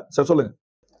தெரியல சார், சொல்லுங்க.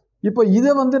 இப்போ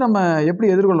இதை வந்து நம்ம எப்படி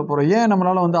எதிர்கொள்ள போகிறோம்? ஏன்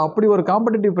நம்மளால் வந்து அப்படி ஒரு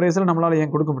காம்படிட்டிவ் ப்ரைஸில் நம்மளால்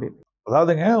ஏன் கொடுக்க முடியும்?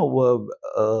 அதாவதுங்க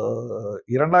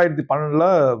 2012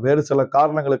 வேறு சில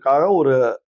காரணங்களுக்காக ஒரு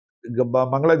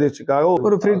பங்களாதேஷுக்காக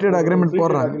ஒரு ஃப்ரீ ட்ரேட்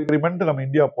அக்ரிமெண்ட் நம்ம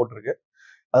இந்தியா போட்டிருக்கு.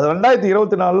 அது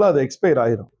 2024 அது எக்ஸ்பயர்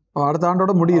ஆயிரும். அடுத்த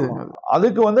ஆண்டோட முடியுது.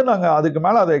 அதுக்கு வந்து நாங்க அதுக்கு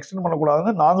மேல அதை எக்ஸ்டெண்ட்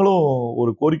பண்ணக்கூடாதுன்னு நாங்களும்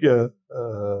ஒரு கோரிக்கை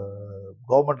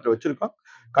கவர்மெண்ட் வச்சிருக்கோம்.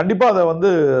 கண்டிப்பா அதை வந்து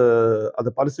அதை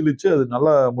பரிசீலிச்சு அது நல்ல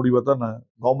முடிவை தான்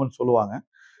கவர்மெண்ட் சொல்லுவாங்க.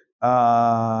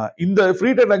 இந்த ஃப்ரீ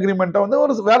ட்ரேட் அக்ரிமெண்ட்டை வந்து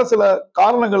ஒரு வேற சில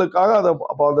காரணங்களுக்காக அதை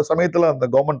அப்போ அந்த சமயத்துல அந்த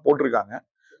கவர்மெண்ட் போட்டிருக்காங்க.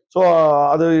 ஸோ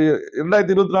அது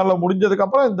 2024 முடிஞ்சதுக்கு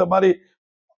அப்புறம் இந்த மாதிரி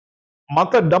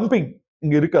மற்ற டம்பிங்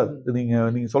இங்க இருக்காது.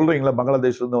 நீங்க சொல்றீங்களா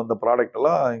பங்களாதேஷ்ல இருந்து வந்த ப்ராடக்ட்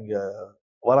எல்லாம் இங்க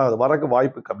வரக்கு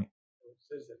வாய்ப்பு கம்மி.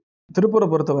 திருப்பூரை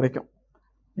பொறுத்த வரைக்கும்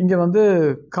இங்கே வந்து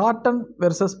காட்டன்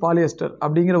வெர்சஸ் பாலியஸ்டர்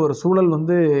அப்படிங்கிற ஒரு சூழல்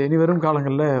வந்து இனி வரும்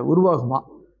காலங்களில் உருவாகுமா?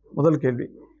 முதல் கேள்வி.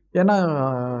 ஏன்னா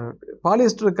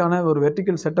பாலியஸ்டருக்கான ஒரு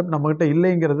வெர்டிக்கல் செட்டப் நம்மகிட்ட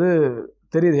இல்லைங்கிறது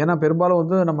தெரியுது. ஏன்னா பெரும்பாலும்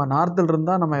வந்து நம்ம நார்த்தில்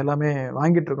இருந்தால் நம்ம எல்லாமே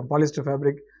வாங்கிட்டு இருக்கோம், பாலியஸ்டர்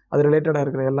ஃபேப்ரிக் அது ரிலேட்டடாக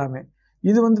இருக்கிற எல்லாமே.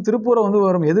 இது வந்து திருப்பூரை வந்து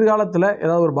வரும் எதிர்காலத்தில்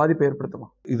ஏதாவது ஒரு பாதிப்பை ஏற்படுத்துமா?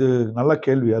 இது நல்ல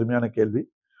கேள்வி, அருமையான கேள்வி.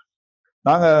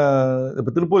 நாங்க இப்ப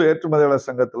திருப்பூர் ஏற்றுமதியாளர்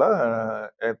சங்கத்துல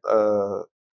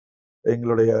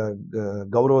எங்களுடைய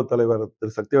கௌரவ தலைவர்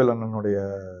திரு சக்திவேல் அண்ணனுடைய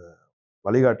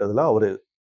வழிகாட்டுதல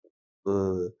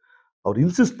அவர்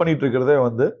இன்சிஸ்ட் பண்ணிட்டு இருக்கிறதே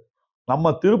வந்து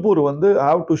நம்ம திருப்பூர் வந்து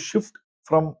have to shift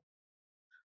from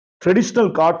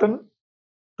traditional cotton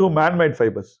to man-made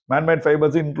fibres. Man-made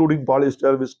fibres including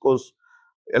polyester, viscose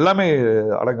எல்லாமே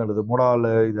அடங்குறது, முடால்,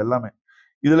 இது எல்லாமே.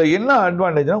 இதுல என்ன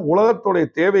அட்வான்டேஜ்னா உலகத்துடைய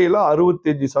தேவையில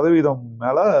 65%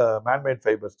 மேல மேன்மேட்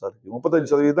ஃபைபர்ஸ் தான் இருக்கு,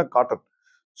 35% காட்டன்.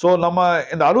 ஸோ நம்ம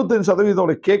இந்த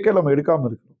 65% கேக்கே நம்ம எடுக்காம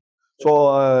இருக்கணும். ஸோ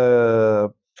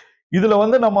இதுல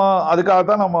வந்து நம்ம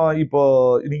அதுக்காகத்தான் நம்ம இப்போ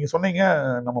நீங்க சொன்னீங்க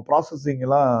நம்ம ப்ராசஸிங்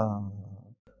எல்லாம்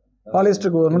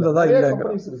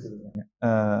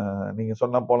நீங்க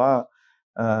சொன்ன போனா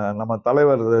நம்ம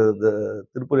தலைவர்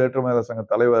திருப்பூர் ஏற்றுமதியாளர் சங்க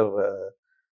தலைவர்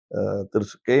திரு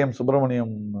KM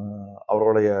சுப்பிரமணியம்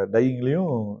அவருடைய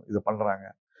டையிங்லையும் இது பண்றாங்க,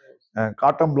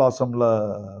 காட்டன் பிளாசம்ல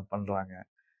பண்றாங்க,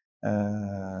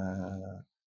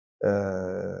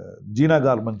 ஜீனா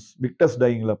கார்மெண்ட்ஸ் விக்டஸ்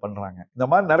டையிங்ல பண்றாங்க. இந்த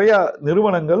மாதிரி நிறைய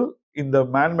நிறுவனங்கள் இந்த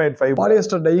மேன்மேட் ஃபைபர்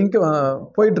பாலியஸ்டர் டையிங்க்கு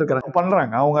போயிட்டு இருக்காங்க,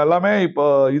 பண்றாங்க. அவங்க எல்லாமே இப்போ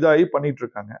இதாகி பண்ணிட்டு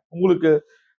இருக்காங்க. உங்களுக்கு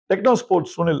டெக்னோ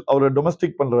ஸ்போர்ட்ஸ் சுனில் அவர்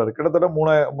டொமஸ்டிக் பண்றாரு, கிட்டத்தட்ட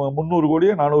 300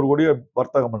 கோடியோ 400 கோடியோ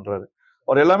வர்த்தகம் பண்றாரு.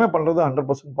 அவர் எல்லாமே பண்றது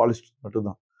 100% பாலிஸ்டர்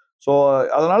மட்டும்தான். ஸோ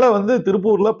அதனால வந்து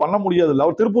திருப்பூர்ல பண்ண முடியாது இல்லை,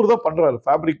 அவர் திருப்பூர் தான் பண்றாரு,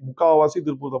 ஃபேப்ரிக் முக்காவாசி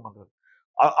திருப்பூர் தான் பண்றாரு.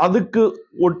 அதுக்கு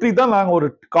ஒற்றி தான் நாங்கள் ஒரு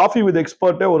காஃபி வித்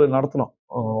எக்ஸ்பர்ட்டே ஒரு நடத்தினோம்,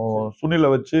 சுனிலை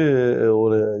வச்சு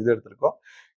ஒரு இது எடுத்திருக்கோம்.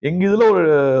 எங்க இதுல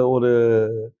ஒரு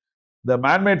இந்த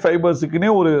மேன்மேட் ஃபைபர்ஸுக்குன்னே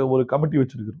ஒரு கமிட்டி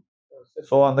வச்சிருக்கிறோம்.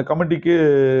 ஸோ அந்த கமிட்டிக்கு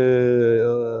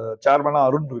சேர்மனா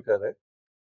அருண் இருக்காரு,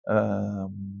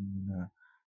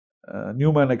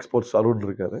 நியூமேன் எக்ஸ்போர்ட்ஸ் அருண்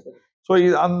இருக்காரு. ஸோ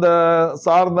அந்த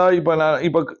சார்ந்தா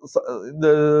இப்போ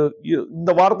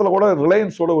இந்த வாரத்தில் கூட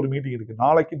ரிலையன்ஸோட ஒரு மீட்டிங் இருக்கு,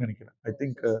 நாளைக்குன்னு நினைக்கிறேன். ஐ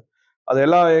திங்க் அது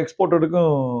எல்லா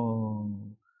எக்ஸ்போர்ட்டருக்கும்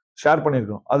ஷேர்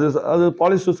பண்ணியிருக்கோம். அது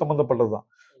பாலிஸ்டர் சம்மந்தப்பட்டது தான்.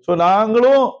 ஸோ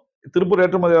நாங்களும் திருப்பூர்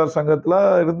ஏற்றுமதியாளர் சங்கத்தில்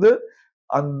இருந்து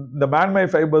இந்த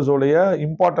மேன்மேட் ஃபைபர்ஸோடைய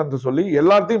இம்பார்ட்டன்ஸ் சொல்லி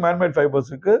எல்லாத்தையும் மேன்மேட்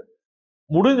ஃபைபர்ஸுக்கு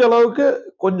முடிஞ்ச அளவுக்கு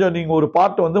கொஞ்சம் நீங்க ஒரு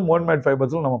பார்ட் வந்து மேன்மேட்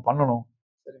ஃபைபர்ஸ்ல நம்ம பண்ணணும்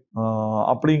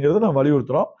அப்படிங்கிறது நம்ம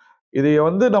வலியுறுத்துறோம். இதை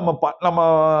வந்து நம்ம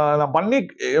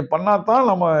பண்ணாதான்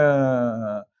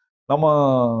நம்ம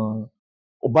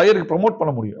பையருக்கு ப்ரமோட்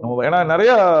பண்ண முடியும். ஏன்னா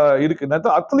நிறைய இருக்கு. நேத்து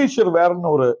அத்லீஷர்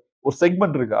வேர்னு ஒரு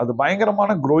செக்மெண்ட் இருக்கு. அது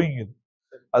பயங்கரமான க்ரோயிங் இது.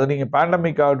 அது நீங்க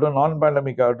பேண்டமிக் ஆகட்டும், நான்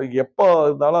பேண்டமிக் ஆகட்டும், எப்போ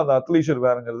இருந்தாலும் அந்த அத்லீஷர்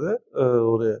வேர்ங்கிறது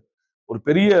ஒரு ஒரு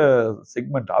பெரிய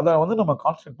செக்மெண்ட். அதை வந்து நம்ம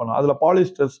கான்சன்ட்ரேட் பண்ணணும். அதுல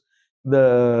பாலிஸ்டர்ஸ், இந்த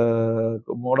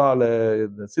மொடாலு,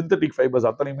 இந்த சிந்தட்டிக் ஃபைபர்ஸ்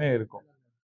அத்தனையுமே இருக்கும்.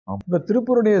 இப்போ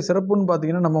திருப்பூருடைய சிறப்புன்னு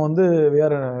பார்த்தீங்கன்னா, நம்ம வந்து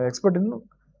வேற எக்ஸ்பர்ட் இன்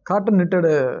காட்டன்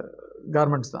நிட்டடு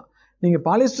கார்மெண்ட்ஸ் தான். நீங்கள்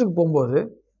பாலிஸ்டருக்கு போகும்போது,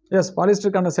 எஸ்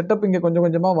பாலிஸ்டருக்கான செட்டப் இங்கே கொஞ்சம்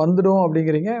கொஞ்சமாக வந்துடும்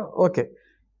அப்படிங்கிறீங்க. ஓகே.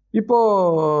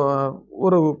 இப்போது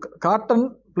ஒரு காட்டன்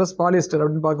ப்ளஸ் பாலிஸ்டர்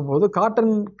அப்படின்னு பார்க்கும்போது,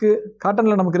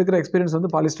 காட்டனில் நமக்கு இருக்கிற எக்ஸ்பீரியன்ஸ்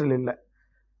வந்து பாலிஸ்டரில் இல்லை.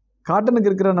 காட்டனுக்கு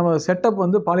இருக்கிற நம்ம செட்டப்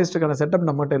வந்து பாலிஸ்டருக்கான செட்டப்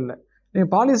நம்மகிட்ட இல்லை.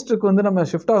 நீங்கள் பாலிஸ்டருக்கு வந்து நம்ம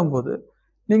ஷிஃப்ட் ஆகும்போது,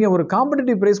 நீங்கள் ஒரு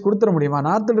காம்படிட்டிவ் ப்ரைஸ் கொடுத்துட முடியுமா?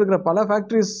 நார்த்தில் இருக்கிற பல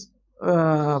ஃபேக்ட்ரிஸ்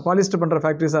பாலிஸ்டர் பண்ணுற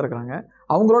ஃபேக்ட்ரிஸாக இருக்கிறாங்க.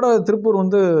 அவங்களோட திருப்பூர்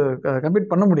வந்து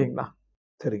கம்பீட் பண்ண முடியுங்களா?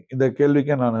 சரி, இந்த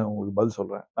கேள்விக்கே நான் உங்களுக்கு பதில்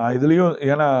சொல்றேன். நான் இதுலயும்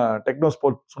ஏன்னா டெக்னோ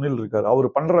ஸ்போர்ட் சுனில் இருக்காரு. அவர்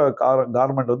பண்ற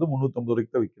கார்மெண்ட் வந்து 350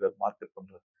 ரூபாய்க்கு தான் விற்கிறார், மார்க்கெட்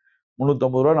பண்றாரு.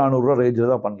 350 ரூபா 400 ரூபா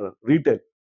ரேஞ்சில் தான் பண்றாரு ரீட்டைல்.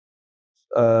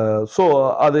 ஸோ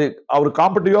அது அவர்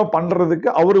காம்படிட்டிவா பண்றதுக்கு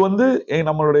அவர் வந்து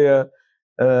நம்மளுடைய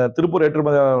திருப்பூர்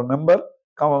ஏற்றுமதி மெம்பர்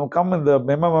இந்த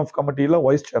எம்எம்எஃப் கமிட்டியில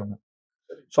வைஸ் சேர்மன்.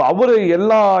 ஸோ அவரு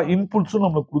எல்லா இன்புட்ஸும்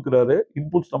நம்மளுக்கு கொடுக்குறாரு.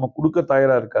 இன்புட்ஸ் நம்ம கொடுக்க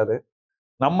தயாரா இருக்காரு.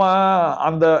 நம்ம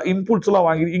அந்த இன்புட்ஸ் எல்லாம்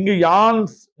வாங்கி இங்க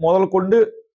யான்ஸ் முதல் கொண்டு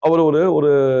அவர்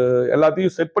ஒரு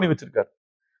எல்லாத்தையும் செட் பண்ணி வச்சிருக்காரு.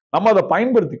 நம்ம அதை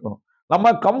பயன்படுத்திக்கணும்.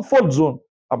 நம்ம கம்ஃபர்ட் ஜோன்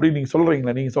அப்படின்னு நீங்க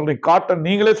சொல்றீங்க காட்டன்,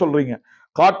 நீங்களே சொல்றீங்க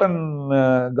காட்டன்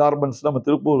கார்மெண்ட்ஸ் நம்ம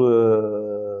திருப்பூர்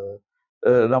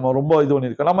நம்ம ரொம்ப இது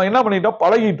பண்ணிருக்கோம். நம்ம என்ன பண்ணிட்டோம்,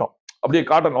 பழகிட்டோம். அப்படியே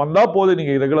காட்டன் வந்தா போது,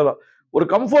 நீங்க ரெகுலரா ஒரு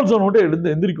கம்ஃபர்ட் ஜோன்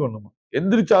விட்டு எந்திரிக்கணும். நம்ம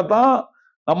எந்திரிச்சா தான்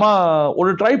நம்ம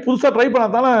ஒரு புதுசா ட்ரை பண்ணா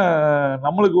தானே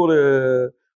நம்மளுக்கு ஒரு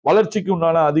வளர்ச்சிக்கு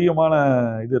உண்டான அதிகமான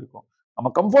இது இருக்கும். நம்ம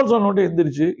கம்ஃபர்ட் ஜோன் விட்டு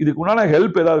எந்திரிச்சு இதுக்கு உண்டான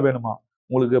ஹெல்ப் ஏதாவது வேணுமா,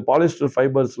 உங்களுக்கு பாலிஸ்டர்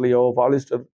ஃபைபர்ஸ்லயோ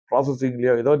பாலிஸ்டர்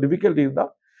ப்ராசஸிங்லயோ ஏதோ டிஃபிகல்ட்டி இருந்தா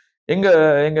எங்க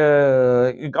எங்க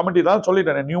கமிட்டி தான்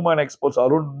சொல்லிட்டேன். Newman exports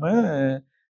Arun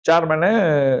chairman,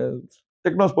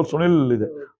 techno sports Sunil, இது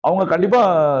அவங்க கண்டிப்பா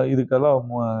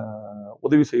இதுக்கெல்லாம்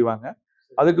உதவி செய்வாங்க.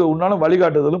 அதுக்கு உண்டான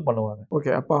வழிகாட்டுதலும் பண்ணுவாங்க.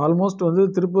 ஓகே. அப்போ ஆல்மோஸ்ட் வந்து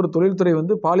திருப்பூர் தொழில்துறை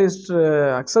வந்து பாலிஸ்டர்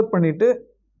அக்செப்ட் பண்ணிட்டு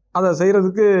அதை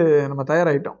செய்யறதுக்கு நம்ம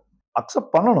தயாராயிட்டோம்.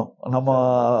 அக்செப்ட் பண்ணணும். நம்ம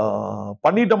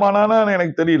பண்ணிட்டோமானான்னு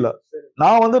எனக்கு தெரியல.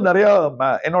 நான் வந்து நிறைய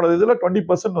என்னோட இதுல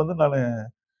 20% வந்து நான்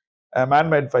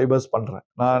மேன்மேட் ஃபைபர்ஸ் பண்றேன்.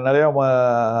 நான் நிறைய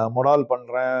மொடால்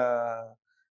பண்றேன்.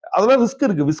 அதெல்லாம் ரிஸ்க்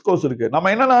இருக்கு, விஸ்கோஸ் இருக்கு. நம்ம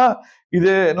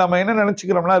என்ன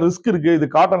நினைச்சுக்கிறோம்னா, ரிஸ்க் இருக்கு, இது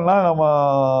காட்டன்லாம் நம்ம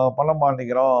பண்ண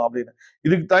மாட்டேங்கிறோம் அப்படின்னு.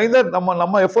 இதுக்கு தகுந்த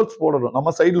நம்ம எஃபர்ட்ஸ் போடணும்.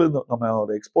 நம்ம சைட்ல இருந்தும், நம்ம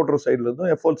ஒரு எக்ஸ்போர்ட்டர் சைட்ல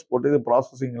இருந்தும் எஃபர்ட்ஸ் போட்டு இது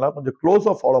ப்ராசஸிங் எல்லாம் கொஞ்சம்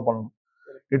க்ளோஸா ஃபாலோ பண்ணணும்.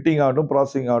 நிட்டிங் ஆகட்டும்,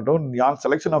 ப்ராசஸிங் ஆகட்டும்,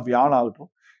 செலெக்ஷன் ஆஃப் யான்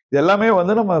ஆகட்டும், இது எல்லாமே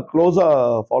வந்து நம்ம க்ளோஸா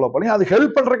ஃபாலோ பண்ணி அது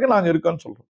ஹெல்ப் பண்றதுக்கு நாங்க இருக்கோன்னு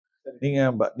சொல்றோம்.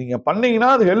 நீங்க பண்ணீங்கன்னா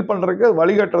அது ஹெல்ப் பண்றதுக்கு,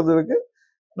 வழிகாட்டுறதுக்கு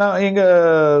நான் எங்க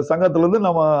சங்கத்துல இருந்து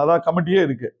நம்ம அதான் கமிட்டியே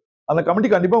இருக்கு. அந்த கமிட்டி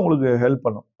கண்டிப்பா உங்களுக்கு ஹெல்ப்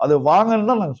பண்ணும். அது வாங்கன்னு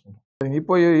தான் நாங்க சொல்றோம்.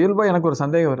 இப்போ இயல்பா எனக்கு ஒரு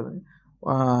சந்தேகம் வருது.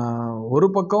 ஒரு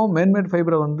பக்கம் மேன்மேட்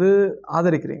ஃபைபரை வந்து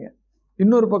ஆதரிக்கிறீங்க,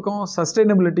 இன்னொரு பக்கம்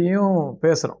சஸ்டைனபிலிட்டியும்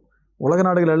பேசுகிறோம். உலக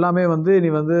நாடுகள் எல்லாமே வந்து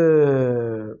நீ வந்து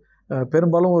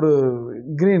பெரும்பாலும் ஒரு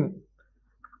கிரீன்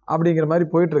அப்படிங்கிற மாதிரி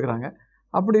போயிட்டுருக்குறாங்க.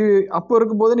 அப்போ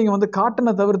இருக்கும்போது நீங்கள் வந்து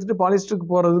காட்டனை தவிர்த்துட்டு பாலிஸ்டருக்கு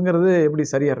போகிறதுங்கிறது எப்படி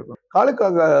சரியாக இருக்கும்?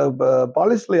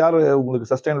 பாலிஸ்டரில் யார்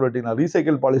உங்களுக்கு சஸ்டைனபிலிட்டினா,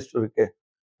 ரீசைக்கிள் பாலிஸ்டர் இருக்கு.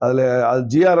 அது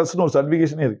ஜிஆர்எஸ்னு ஒரு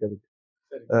சர்டிஃபிகேஷனே இருக்கு.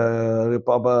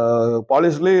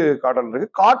 பாலிஸ்டர்லேயே காட்டன் இருக்கு.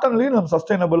 காட்டன்லேயும் நம்ம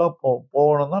சஸ்டைனபிளா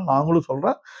போகணும் தான் நாங்களும்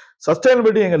சொல்றேன்.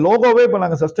 சஸ்டைனபிலிட்டி எங்க லோகோவே இப்போ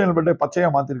நாங்கள் சஸ்டைனபிலிட்டி பச்சையா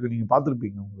மாத்திருக்கோம். நீங்க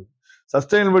பார்த்துருப்பீங்க. உங்களுக்கு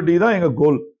சஸ்டைனபிலிட்டி தான் எங்க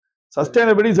கோல்.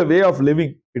 Sustainability is a way of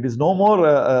living. It is no more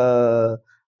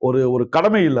ஒரு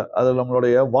கடமை இல்லை, அது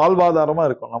நம்மளுடைய வாழ்வாதாரமா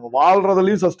இருக்கும். நம்ம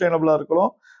வாழ்றதுலயும் சஸ்டைனபிளா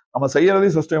இருக்கணும், நம்ம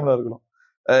செய்யறதுலயும் சஸ்டைனபிளா இருக்கணும்.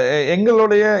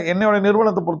 என்னோட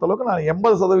நிறுவனத்தை பொறுத்தளவுக்கு நான்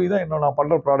 80% நான்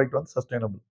பண்ற ப்ராடக்ட் வந்து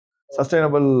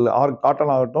சஸ்டைனபிள்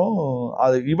காட்டன் ஆகட்டும்.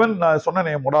 அது ஈவன் நான் சொன்னேன்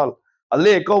மொடால்,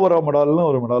 அதுலேயே எக்கோவரா மொடால்னு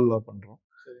ஒரு மொடால் பண்றோம்.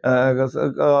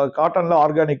 காட்டன்ல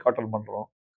ஆர்கானிக் காட்டன் பண்றோம்,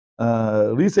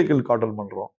 ரீசைக்கிள் காட்டன்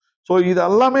பண்றோம். ஸோ இது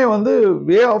எல்லாமே வந்து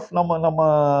வே ஆஃப்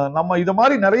நம்ம இது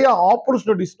மாதிரி நிறைய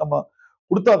ஆப்பர்ச்சுனிட்டிஸ் நம்ம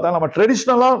கொடுத்தா தான் நம்ம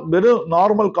ட்ரெடிஷ்னலா வெறும்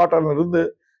நார்மல் காட்டன்ல இருந்து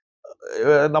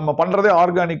நம்ம பண்றதே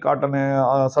organic cotton,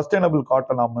 sustainable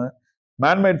cotton,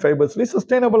 man-made ஃபைபர்ஸ்லேயும்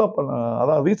சஸ்டைனபிளா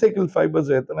அதான் ரீசைக்கிள்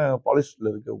ஃபைபர்ஸ் எத்தனை பாலிஸ்டர்ல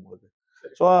இருக்கு உங்களுக்கு.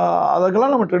 ஸோ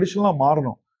அதுக்கெல்லாம் நம்ம ட்ரெடிஷ்னலா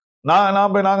மாறணும்.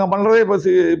 நாங்க பண்றதே இப்போ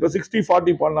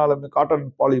 60-40 பண்ணாலுமே, காட்டன்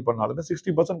பாலி பண்ணாலுமே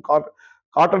 60%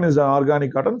 cotton is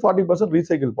organic cotton, 40%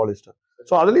 recycle polyester.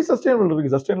 So அதுலயும் சஸ்டைனபிள்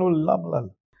இருக்கு, சஸ்டைனபிள் இல்லாமல்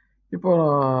இல்லை. இப்போ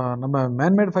நம்ம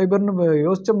மேன்மேட் ஃபைபர்னு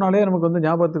யோசிச்சோம்னாலே நமக்கு வந்து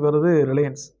ஞாபகத்துக்கு வருது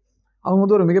ரிலையன்ஸ். அவங்க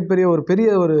வந்து ஒரு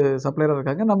பெரிய ஒரு சப்ளையரா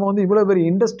இருக்காங்க. நம்ம வந்து இவ்வளோ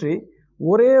பெரிய இண்டஸ்ட்ரி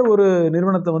ஒரே ஒரு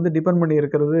நிறுவனத்த வந்து டிபெண்ட் பண்ணி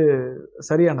இருக்கிறது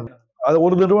சரியானது. அது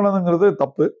ஒரு நிறுவனங்கிறது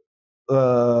தப்பு.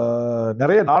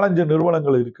 நிறைய 4, 5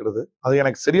 நிறுவனங்கள் இருக்கிறது. அது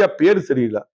எனக்கு சரியா பேர்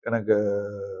தெரியல. எனக்கு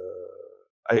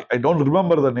I don't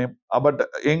remember the name. But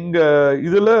எங்க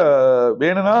இதுல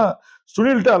வேணும்னா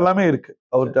சுனில்ட்ட எல்லாமே இருக்கு.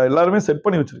 அவர்ட்ட எல்லாருமே செட்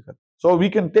பண்ணி வச்சிருக்காரு. So we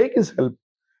can take his help.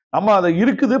 நம்ம அதை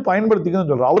இருக்குது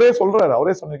பயன்படுத்திக்கணும்னு சொல்றோம். அவரே சொல்றாரு.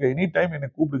 அவரே சொன்னிருக்காரு, எனி டைம் என்னை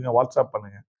கூப்பிடுங்க, வாட்ஸ்அப்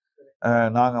பண்ணுங்க.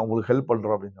 நாங்க உங்களுக்கு ஹெல்ப்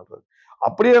பண்றோம் அப்படின்னு சொல்றாரு.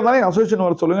 அப்படியே இருந்தாலும் அசோசியேஷன்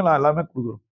வர சொல்லுங்க, நான் எல்லாமே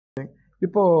கொடுக்குறோம்.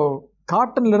 இப்போ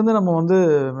காட்டன்ல இருந்து நம்ம வந்து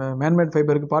மேன்மேட்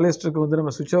ஃபைபருக்கு, பாலிஸ்டருக்கு வந்து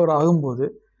நம்ம ஸ்விட்ச் ஓவர் ஆகும்போது,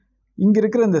 இங்க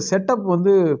இருக்கிற இந்த செட்டப்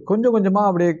வந்து கொஞ்சம் கொஞ்சமா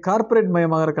அப்படியே கார்ப்பரேட்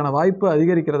மயமாகறதுக்கான வாய்ப்பு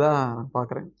அதிகரிக்கிறதா நான்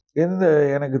பார்க்குறேன். எந்த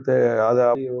எனக்கு அத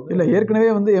இல்ல ஏற்கனவே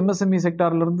வந்து எம்எஸ்எம்இ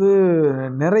செக்டார்ல இருந்து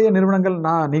நிறைய நிறுவனங்கள்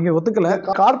நீங்க ஒத்துக்கல.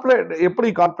 கார்ப்பரேட் எப்படி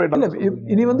கார்ப்பரேட் இல்ல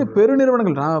இனி வந்து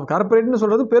பெருநிறுவனங்கள், நான் கார்ப்பரேட்னு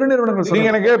சொல்றது பெருநிறுவனங்கள் நீங்க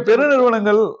சொல்றேன். எனக்கு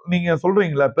பெருநிறுவனங்கள் நீங்க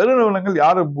சொல்றீங்களா? பெருநிறுவனங்கள்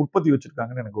யாரு உற்பத்தி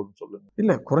வச்சிருக்காங்கன்னு எனக்கு ஒன்று சொல்லுங்க.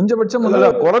 இல்ல குறைஞ்சபட்சம்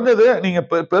இல்ல குறைஞ்சது நீங்க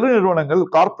பெருநிறுவனங்கள்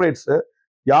கார்ப்பரேட்ஸ்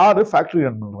யாரு ஃபேக்டரி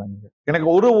ரன் பண்றாங்க? எனக்கு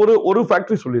ஒரு ஒரு ஒரு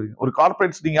ஃபேக்டரி சொல்லிருங்க. ஒரு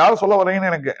கார்ப்பரேட்ஸ் நீங்க யாரை சொல்ல வரீங்கன்னு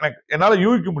எனக்கு என்னால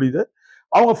யூகிக்க முடியுது.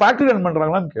 அவங்க ஃபேக்டரி ரன்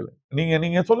பண்றாங்களான்னு கேளு.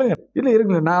 நீங்க சொல்லுங்க. இல்ல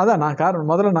இருக்குல்ல,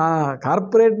 முதல்ல நான்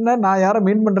கார்ப்பரேட்னா நான் யாரை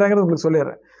மீன் பண்றேங்கிறது உங்களுக்கு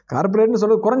சொல்லிடுறேன். கார்ப்பரேட்னு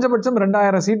சொல்றது குறைஞ்சபட்சம்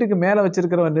 2000 சீட்டுக்கு மேல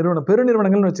வச்சிருக்கிற நிறுவனம்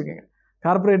பெருநிறுவனங்கள்னு வச்சுக்கோங்க.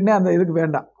 கார்ப்பரேட்னே அந்த இதுக்கு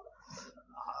வேண்டாம்.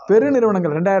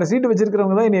 பெருநிறுவனங்கள் 2000 சீட்டு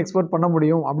வச்சிருக்கிறவங்க தான் இனி எக்ஸ்போர்ட் பண்ண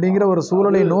முடியும் அப்படிங்கிற ஒரு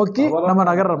சூழலை நோக்கி நம்ம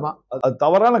நகர்றோமா? அது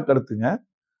தவறான கருத்துங்க.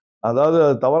 அதாவது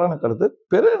அது தவறான கருத்து.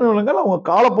 பெரிய நிறுவனங்கள் அவங்க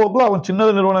காலப்போக்கில் அவங்க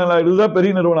சின்ன நிறுவனங்கள் இதுதான்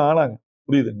பெரிய நிறுவனம் ஆனாங்க.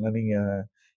 புரியுதுங்களா? நீங்க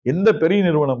எந்த பெரிய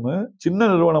நிறுவனமும் சின்ன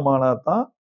நிறுவனம் ஆனா தான்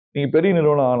நீங்க பெரிய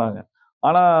நிறுவனம் ஆனாங்க.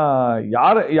 ஆனா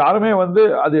யாருமே வந்து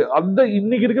அது அந்த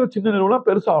இன்னைக்கு இருக்கிற சின்ன நிறுவனம்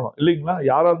பெருசாகணும் இல்லைங்களா?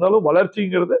 யாரா இருந்தாலும்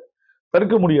வளர்ச்சிங்கிறது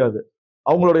தடுக்க முடியாது.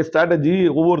 அவங்களுடைய ஸ்ட்ராட்டஜி,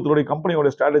 ஒவ்வொருத்தருடைய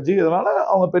கம்பெனியோட ஸ்ட்ராட்டஜி, இதனால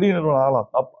அவங்க பெரிய நிறுவனம்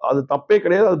ஆகலாம். அது தப்பே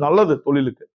கிடையாது. அது நல்லது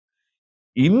தொழிலுக்கு.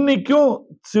 இன்னைக்கும்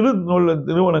சிறு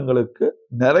நிறுவனங்களுக்கு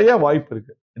நிறைய வாய்ப்பு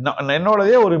இருக்கு.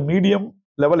 என்னோடதே ஒரு மீடியம்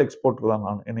லெவல் எக்ஸ்போர்ட்டர் தான்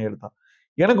நான் என்னை எடுத்தா.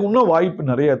 எனக்கு இன்னும் வாய்ப்பு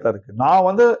நிறைய தான் இருக்கு. நான்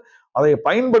வந்து அதை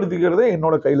பயன்படுத்திக்கிறதே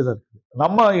என்னோட கையில தான் இருக்கு.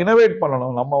 நம்ம இனோவேட்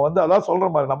பண்ணணும். நம்ம வந்து அதான் சொல்ற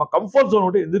மாதிரி நம்ம கம்ஃபர்ட் ஜோன்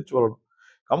விட்டு எந்திரிச்சு வரணும்.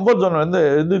 கம்ஃபர்ட் ஜோன் வந்து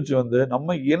எந்திரிச்சு வந்து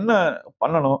நம்ம என்ன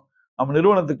பண்ணணும்? நம்ம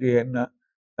நிறுவனத்துக்கு என்ன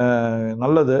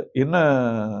நல்லது? என்ன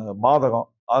பாதகம்?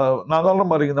 நான் சொல்ற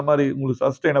மாதிரி இந்த மாதிரி உங்களுக்கு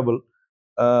சஸ்டைனபிள்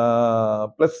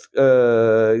பிளஸ்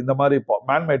இந்த மாதிரி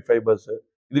மேன்மேட் ஃபைபர்ஸ்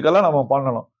இதுக்கெல்லாம் நம்ம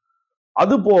பண்ணணும்.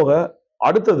 அது போக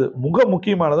அடுத்தது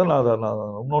முக்கியமானது நான்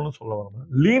இன்னொன்னு சொல்ல வரேன்.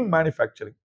 லீன்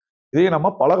மேனுஃபேக்சரிங் இதையே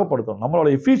நம்ம பழக்கப்படுத்தணும். நம்மளோட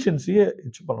எஃபிஷியன்சியை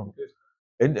ஹெச் பண்ணணும்.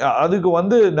 அதுக்கு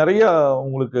வந்து நிறைய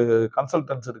உங்களுக்கு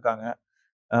கன்சல்டன்ஸ் இருக்காங்க.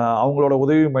 அவங்களோட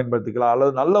உதவியும் பயன்படுத்திக்கலாம்.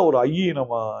 அல்லது நல்ல ஒரு ஐஇ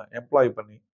நம்ம எம்ப்ளாய்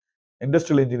பண்ணி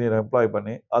இண்டஸ்ட்ரியல் இன்ஜினியர் எம்ப்ளாய்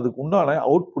பண்ணி அதுக்கு உண்டான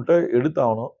அவுட்புட்டை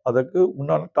எடுத்தாகணும். அதுக்கு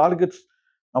உண்டான டார்கெட்ஸ்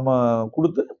நம்ம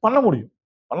கொடுத்து பண்ண முடியும்.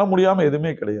 பண்ண முடியாம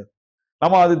எதுவுமே கிடையாது.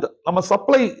 நம்ம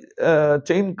சப்ளை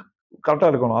செயின் கரெக்டா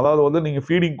இருக்கணும். அதாவது வந்து நீங்க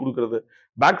ஃபீடிங் கொடுக்கறது,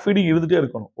 பேக் ஃபீடிங் இருந்துட்டே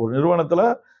இருக்கணும். ஒரு நிறுவனத்துல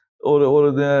ஒரு ஒரு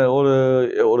ஒரு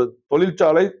ஒரு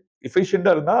தொழிற்சாலை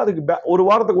எஃபிஷியண்டா இருந்தா அதுக்கு ஒரு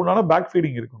வாரத்துக்கு உண்டான பேக்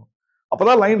ஃபீடிங் இருக்கணும்.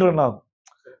 அப்பதான் லைன் ரன் ஆகும்.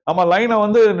 நம்ம லைனை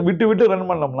வந்து விட்டு விட்டு ரன்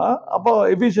பண்ணோம்னா அப்போ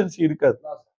எஃபிஷியன்சி இருக்காது,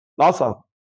 லாஸ் ஆகும்.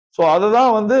 ஸோ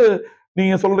அதுதான் வந்து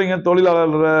நீங்க சொல்றீங்க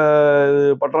தொழிலாளர்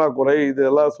பற்றாக்குறை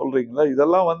இதெல்லாம் சொல்றீங்களா?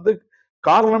 இதெல்லாம் வந்து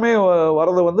காரணமே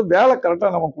வரது வந்து வேலை கரெக்டா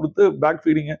நம்ம கொடுத்து பேக்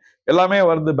ஃபீடிங் எல்லாமே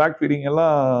வருது. பேக் ஃபீடிங்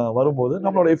எல்லாம் வரும்போது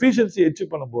நம்மளோட எஃபிஷியன்சி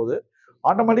அச்சீவ் பண்ணும்போது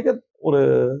ஆட்டோமேட்டிக்கா ஒரு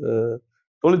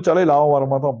தொழிற்சாலை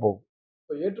லாபகரமா தான் போகும்.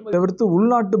 தவிர்த்து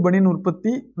உள்நாட்டு பனியன்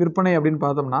உற்பத்தி விற்பனை அப்படின்னு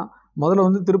பார்த்தோம்னா முதல்ல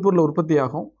வந்து திருப்பூர்ல உற்பத்தி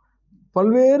ஆகும்.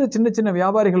 பல்வேறு சின்ன சின்ன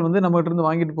வியாபாரிகள் வந்து நம்மகிட்ட இருந்து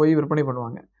வாங்கிட்டு போய் விற்பனை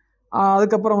பண்ணுவாங்க.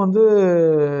 அதுக்கப்புறம் வந்து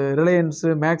ரிலையன்ஸு,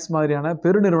 மேக்ஸ் மாதிரியான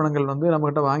பெருநிறுவனங்கள் வந்து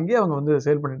நம்மகிட்ட வாங்கி அவங்க வந்து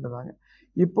சேல் பண்ணிட்டு இருந்தாங்க.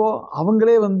 இப்போ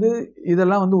அவங்களே வந்து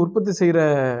இதெல்லாம் வந்து உற்பத்தி செய்கிற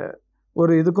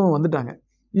ஒரு இதுக்கும் வந்துட்டாங்க.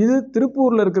 இது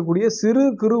திருப்பூர்ல இருக்கக்கூடிய சிறு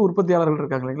குறு உற்பத்தியாளர்கள்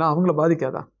இருக்காங்க இல்லைங்களா, அவங்கள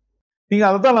பாதிக்காதா? நீங்க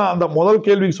அதைத்தான் நான் அந்த முதல்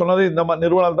கேள்விக்கு சொன்னது இந்த மாதிரி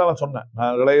நிறுவனம் தான் நான் சொன்னேன்.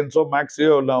 நான் ரிலையன்ஸோ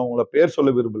மேக்ஸையோ இல்லை அவங்கள பேர்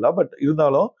சொல்ல விரும்பல. பட்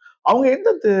இருந்தாலும்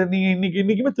அவங்க நீங்க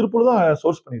இன்னைக்குமே திருப்பூர் தான்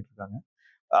சோர்ஸ் பண்ணிட்டு இருக்காங்க.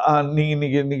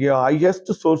 நீங்க இன்னைக்கு ஹையஸ்ட்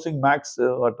சோர்சிங் மேக்ஸ்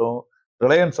ஆகட்டும்,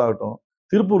 ரிலையன்ஸ் ஆகட்டும்,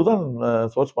 திருப்பூர் தான்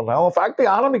சோர்ஸ் பண்றாங்க. அவங்க ஃபேக்டரி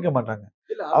ஆரம்பிக்க மாட்டாங்க.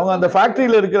 அவங்க அந்த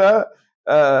ஃபேக்டரியில இருக்கிற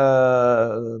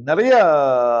நிறைய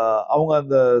அவங்க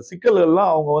அந்த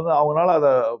சிக்கல்கள்லாம் அவங்க வந்து அவங்களால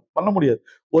அதை பண்ண முடியாது.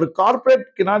 ஒரு corporate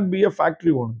cannot be a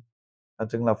factory owner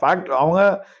ஆச்சுங்களா? அவங்க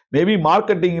மேபி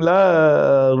மார்க்கெட்டிங்ல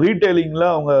ரீட்டைலிங்ல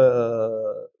அவங்க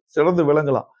சிறந்து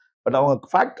விளங்கலாம். பட்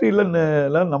அவங்க ஃபேக்டரியில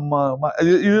நம்ம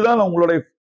இதுதான் உங்களுடைய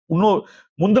இன்னும்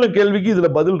முந்தின கேள்விக்கு இதுல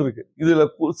பதில் இருக்கு. இதுல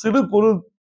சிறு குறு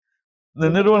இந்த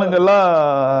நிறுவனங்கள்லாம்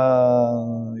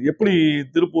எப்படி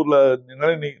திருப்பூர்ல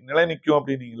நிலை நிற்கும்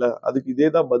அப்படின்னீங்களா, அதுக்கு இதே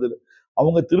தான் பதில்.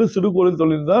 அவங்க சிறு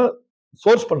தொழில் தான்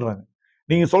சோர்ஸ் பண்றாங்க.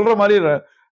 நீங்க சொல்ற மாதிரி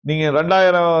நீங்க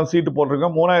 2000 சீட்டு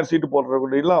போட்டிருக்கோம், 3000 சீட்டு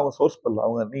போட்டிருக்கோம், அவங்க சோர்ஸ் பண்ணல.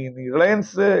 அவங்க நீ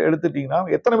ரிலையன்ஸ் எடுத்துட்டீங்கன்னா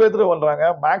எத்தனை பேர்த்துட்டு பண்றாங்க,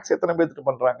 மேக்ஸ் எத்தனை பேர்த்துட்டு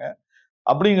பண்றாங்க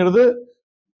அப்படிங்கிறது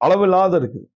அளவில்லாத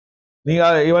இருக்குது. நீங்க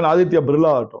ஈவன் ஆதித்யா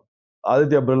பிர்லா ஆகட்டும்,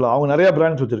 ஆதித்யா பிர்லா அவங்க நிறைய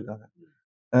பிராண்ட்ஸ் வச்சிருக்காங்க.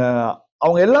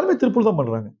 அவங்க எல்லாருமே திருப்பூர் தான்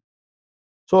பண்றாங்க.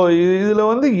 ஸோ இதுல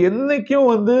வந்து என்னைக்கும்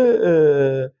வந்து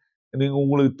நீங்க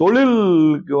உங்களுக்கு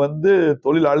தொழிலுக்கு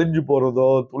தொழில் அழிஞ்சு போறதோ,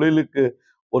 தொழிலுக்கு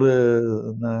ஒரு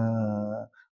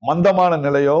மந்தமான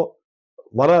நிலையோ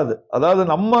வராது. அதாவது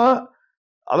நம்ம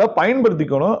அதை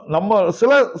பயன்படுத்திக்கணும். நம்ம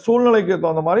சில சூழ்நிலைக்கு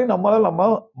தகுந்த மாதிரி நம்ம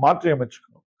மாற்றி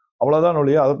அமைச்சுக்கணும். அவ்வளவுதான்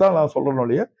ஒழிய, அதைத்தான் நான் சொல்றேன்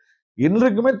ஒழிய,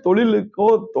 இன்றைக்குமே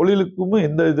தொழிலுக்கும்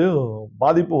எந்த இது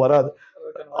பாதிப்பு வராது.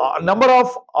 நம்பர்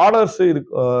ஆஃப் ஆர்டர்ஸ்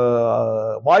இருக்கு,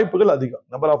 வாய்ப்புகள் அதிகம்.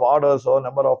 Number of ஆர்டர்ஸோ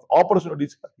number of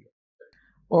opportunities அதிகம்.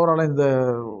 ஓவரால் இந்த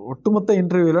ஒட்டுமொத்த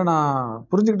இன்டர்வியூல நான்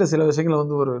புரிஞ்சுக்கிட்ட சில விஷயங்களை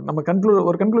வந்து நம்ம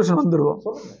கன்க்ளூஷன் வந்துருவோம்.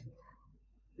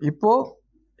 இப்போ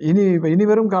இனி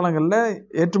வரும் காலங்களில்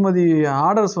ஏற்றுமதி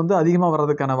ஆர்டர்ஸ் வந்து அதிகமாக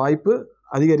வர்றதுக்கான வாய்ப்பு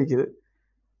அதிகரிக்குது.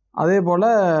 அதே போல்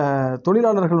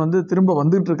தொழிலாளர்கள் வந்து திரும்ப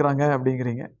வந்துகிட்டு இருக்கிறாங்க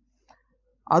அப்படிங்கிறீங்க.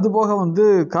 அதுபோக வந்து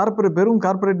பெரும்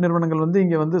கார்ப்பரேட் நிறுவனங்கள் வந்து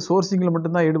இங்கே வந்து சோர்சிங்கில்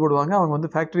மட்டும்தான் ஈடுபடுவாங்க. அவங்க வந்து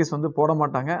ஃபேக்ட்ரிஸ் வந்து போட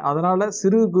மாட்டாங்க. அதனால்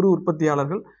சிறு குறு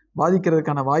உற்பத்தியாளர்கள்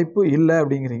பாதிக்கிறதுக்கான வாய்ப்பு இல்லை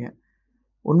அப்படிங்கிறீங்க.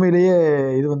 உண்மையிலேயே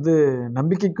இது வந்து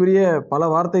நம்பிக்கைக்குரிய பல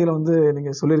வார்த்தைகளை வந்து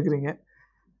நீங்கள் சொல்லியிருக்கிறீங்க.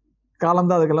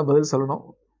 காலம்தான் அதுக்கெல்லாம் பதில் சொல்லணும்.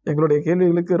 எங்களுடைய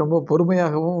கேள்விகளுக்கு ரொம்ப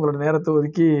பொறுமையாகவும் உங்களோட நேரத்தை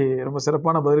ஒதுக்கி ரொம்ப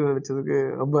சிறப்பான பதில்கள் அளித்ததுக்கு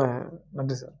ரொம்ப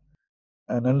நன்றி சார்.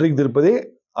 நன்றிங்க திருப்பதி.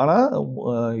 ஆனால்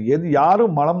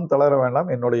யாரும் மனம் தளர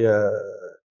வேண்டாம். என்னுடைய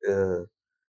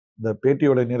இந்த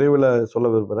பேட்டியோட நிறைவில் சொல்ல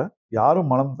விரும்புகிறேன், யாரும்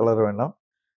மனம் தளர வேண்டாம்.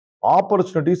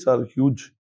 Opportunities are huge.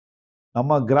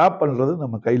 நம்ம கிராப் பண்ணுறது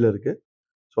நம்ம கையில் இருக்கு.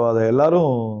 ஸோ அதை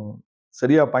எல்லாரும்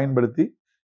சரியாக பயன்படுத்தி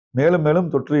மேலும் மேலும்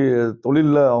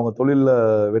அவங்க தொழிலில்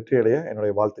வெற்றி அடைய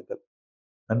என்னுடைய வாழ்த்துக்கள்.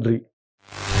 நன்றி.